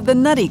 owners of the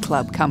Nutty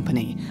Club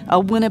Company, a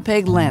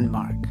Winnipeg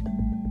landmark.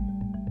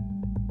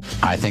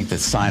 I think the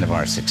sign of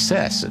our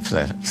success, if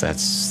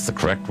that's the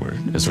correct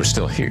word, is we're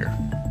still here.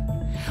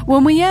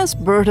 When we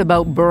asked Burt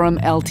about Burham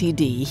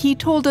Ltd., he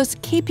told us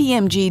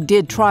KPMG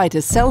did try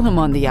to sell him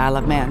on the Isle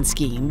of Man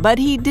scheme, but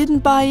he didn't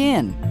buy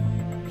in.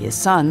 His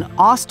son,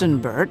 Austin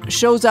Burt,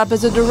 shows up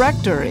as a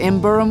director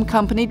in Burham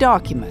Company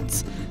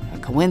documents, a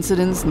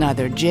coincidence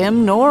neither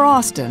Jim nor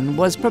Austin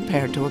was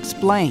prepared to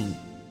explain.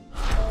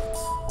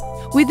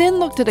 We then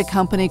looked at a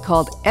company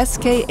called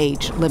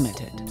SKH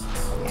Limited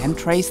and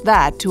traced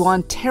that to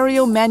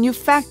Ontario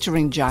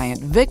manufacturing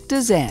giant Vic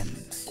Dezen.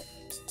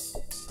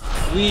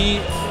 We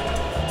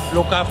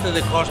look after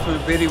the customer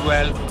very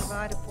well.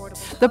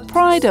 The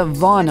pride of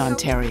Vaughan,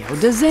 Ontario,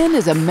 Dezen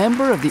is a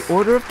member of the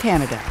Order of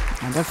Canada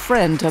and a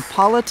friend to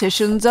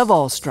politicians of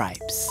all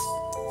stripes.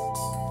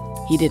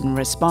 He didn't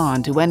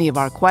respond to any of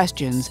our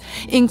questions,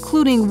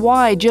 including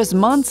why just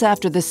months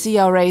after the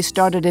CRA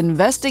started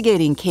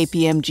investigating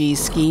KPMG's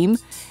scheme,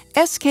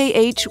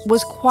 SKH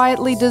was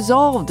quietly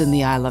dissolved in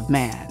the Isle of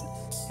Man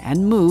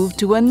and moved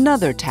to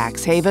another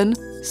tax haven,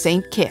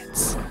 St.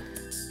 Kitts.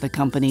 The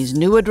company's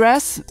new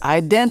address,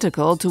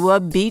 identical to a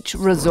beach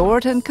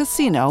resort and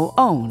casino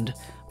owned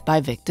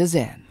by Vic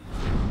Dezen.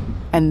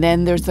 And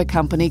then there's the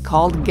company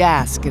called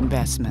Gask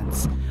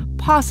Investments,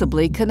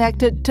 possibly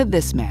connected to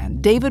this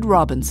man, David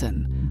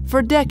Robinson,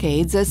 for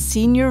decades as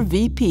senior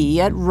VP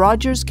at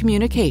Rogers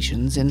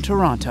Communications in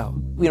Toronto.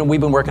 You know,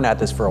 we've been working at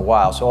this for a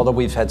while, so although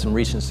we've had some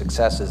recent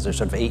successes, they're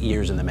sort of 8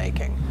 years in the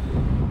making.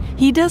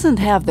 He doesn't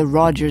have the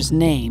Rogers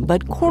name,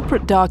 but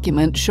corporate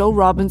documents show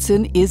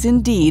Robinson is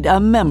indeed a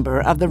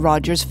member of the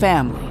Rogers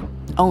family,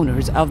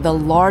 owners of the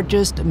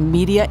largest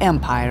media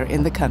empire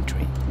in the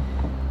country.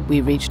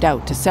 We reached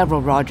out to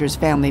several Rogers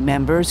family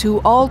members who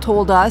all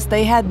told us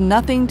they had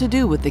nothing to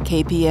do with the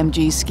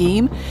KPMG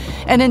scheme,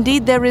 and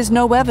indeed there is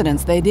no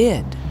evidence they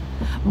did.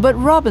 But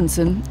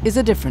Robinson is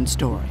a different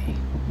story.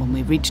 When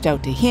we reached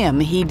out to him,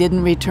 he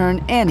didn't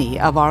return any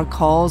of our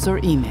calls or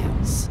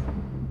emails.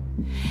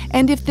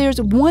 And if there's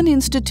one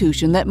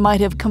institution that might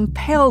have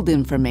compelled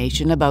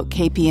information about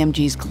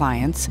KPMG's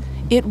clients,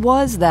 it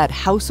was that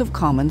House of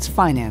Commons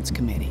Finance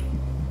Committee.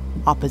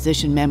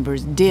 Opposition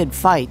members did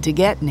fight to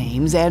get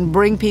names and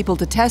bring people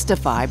to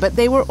testify, but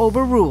they were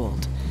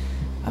overruled.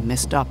 A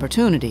missed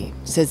opportunity,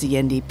 says the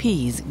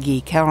NDP's Guy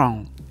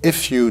Caron.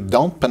 If you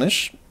don't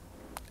punish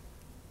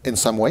in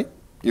some way,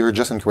 you're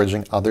just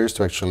encouraging others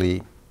to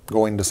actually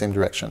go in the same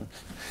direction.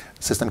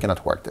 The system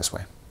cannot work this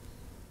way.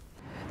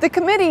 The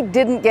committee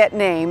didn't get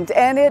named,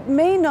 and it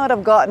may not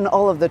have gotten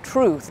all of the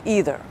truth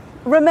either.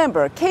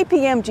 Remember,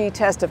 KPMG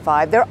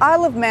testified their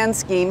Isle of Man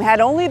scheme had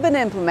only been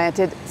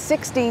implemented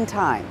 16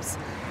 times,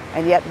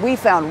 and yet we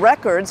found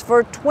records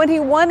for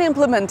 21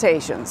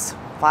 implementations,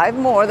 5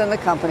 more than the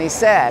company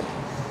said.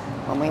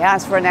 When we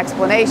asked for an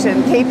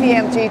explanation,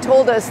 KPMG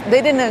told us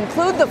they didn't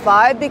include the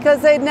 5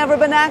 because they'd never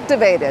been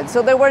activated,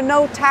 so there were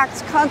no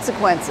tax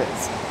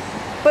consequences.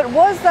 But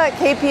was that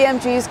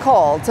KPMG's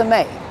call to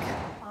make?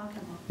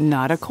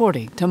 Not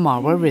according to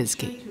Marwa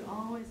Rizki.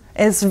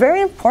 It's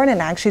very important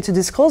actually to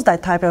disclose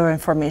that type of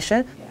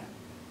information.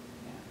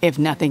 If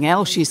nothing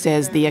else, she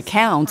says the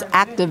accounts,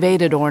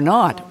 activated or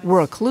not,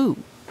 were a clue.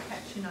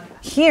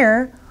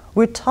 Here,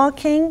 we're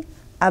talking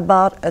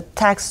about a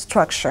tax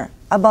structure,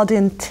 about the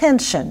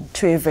intention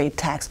to evade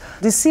tax.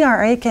 The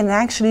CRA can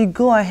actually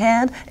go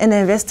ahead and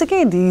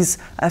investigate these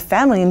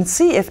families and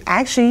see if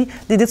actually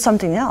they did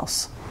something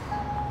else.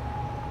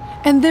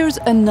 And there's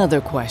another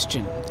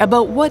question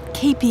about what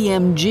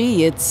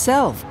KPMG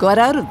itself got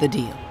out of the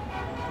deal.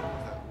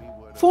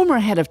 Former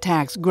head of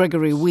tax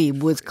Gregory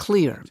Wiebe was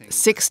clear.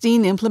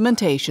 16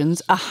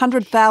 implementations, a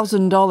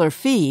 $100,000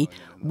 fee,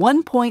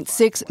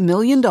 $1.6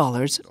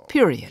 million,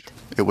 period.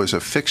 It was a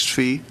fixed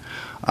fee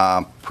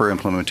per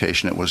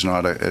implementation. It was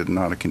not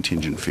a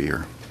contingent fee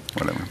or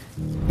whatever.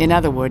 In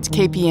other words,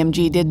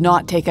 KPMG did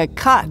not take a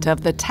cut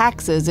of the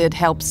taxes it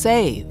helped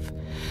save.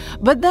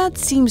 But that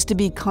seems to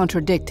be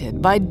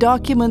contradicted by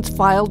documents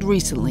filed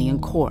recently in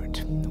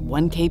court.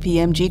 One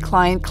KPMG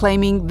client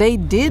claiming they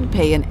did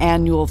pay an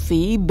annual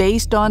fee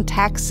based on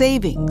tax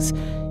savings,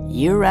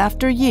 year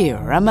after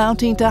year,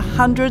 amounting to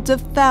hundreds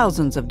of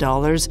thousands of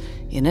dollars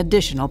in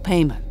additional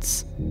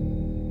payments.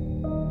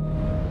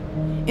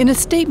 In a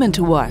statement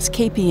to us,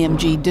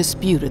 KPMG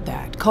disputed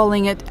that,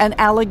 calling it an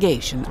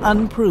allegation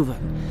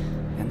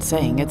unproven, and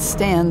saying it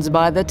stands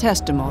by the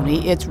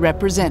testimony its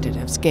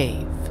representatives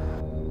gave.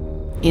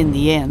 In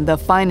the end, the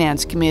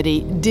Finance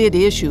Committee did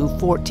issue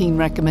 14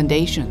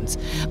 recommendations,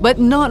 but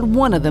not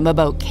one of them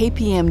about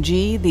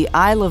KPMG, the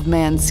Isle of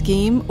Man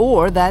scheme,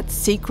 or that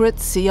secret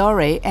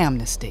CRA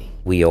amnesty.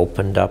 We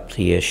opened up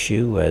the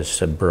issue as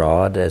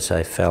broad as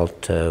I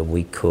felt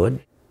we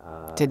could.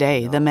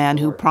 Today, the man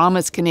who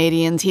promised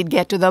Canadians he'd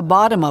get to the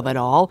bottom of it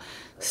all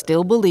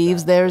still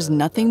believes there's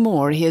nothing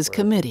more his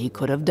committee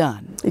could have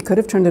done. You could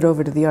have turned it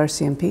over to the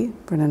RCMP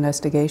for an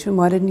investigation.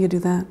 Why didn't you do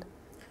that?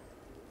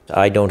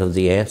 I don't have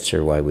the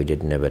answer why we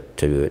didn't have it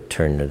to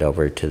turn it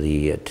over to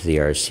the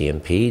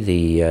RCMP.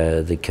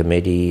 The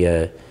committee,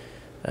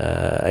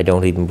 I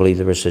don't even believe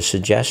there was a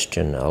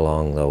suggestion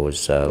along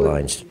those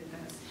lines.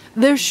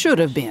 There should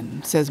have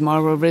been, says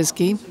Maura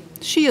Rizky.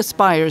 She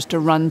aspires to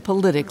run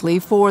politically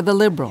for the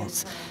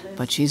Liberals,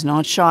 but she's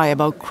not shy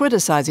about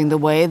criticizing the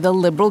way the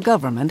Liberal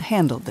government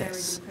handled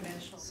this.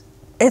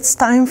 It's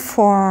time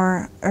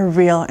for a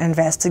real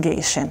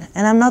investigation.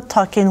 And I'm not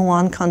talking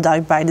one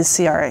conducted by the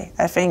CRA.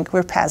 I think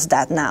we're past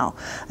that now.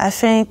 I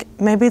think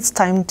maybe it's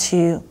time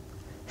to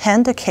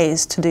hand the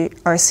case to the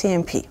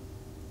RCMP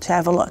to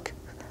have a look.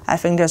 I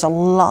think there's a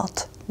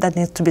lot that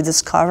needs to be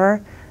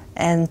discovered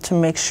and to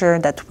make sure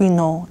that we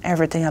know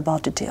everything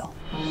about the deal.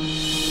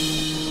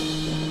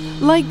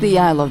 Like the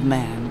Isle of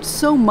Man,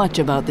 so much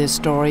about this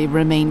story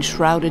remains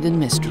shrouded in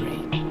mystery.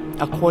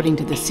 According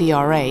to the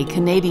CRA,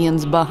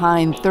 Canadians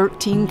behind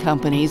 13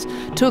 companies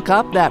took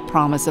up that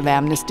promise of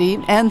amnesty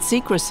and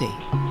secrecy.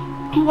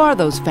 Who are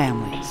those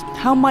families?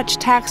 How much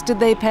tax did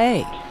they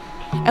pay?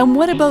 And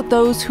what about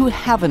those who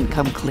haven't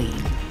come clean?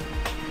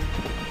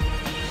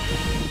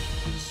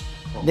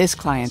 This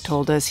client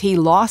told us he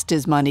lost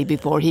his money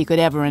before he could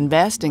ever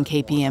invest in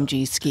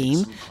KPMG's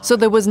scheme, so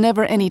there was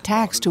never any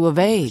tax to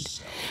evade.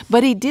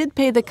 But he did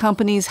pay the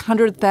company's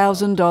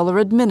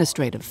 $100,000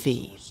 administrative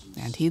fee,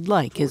 and he'd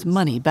like his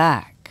money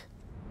back.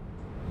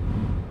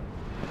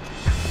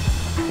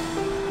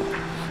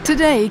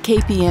 Today,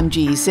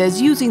 KPMG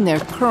says using their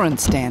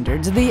current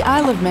standards, the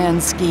Isle of Man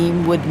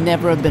scheme would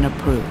never have been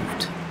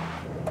approved.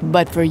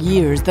 But for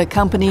years, the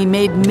company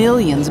made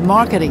millions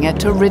marketing it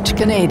to rich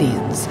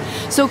Canadians.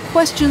 So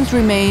questions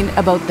remain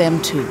about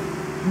them too.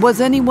 Was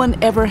anyone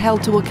ever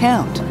held to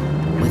account?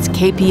 Was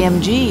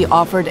KPMG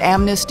offered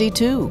amnesty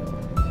too?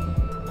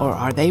 Or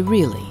are they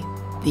really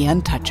the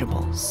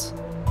Untouchables?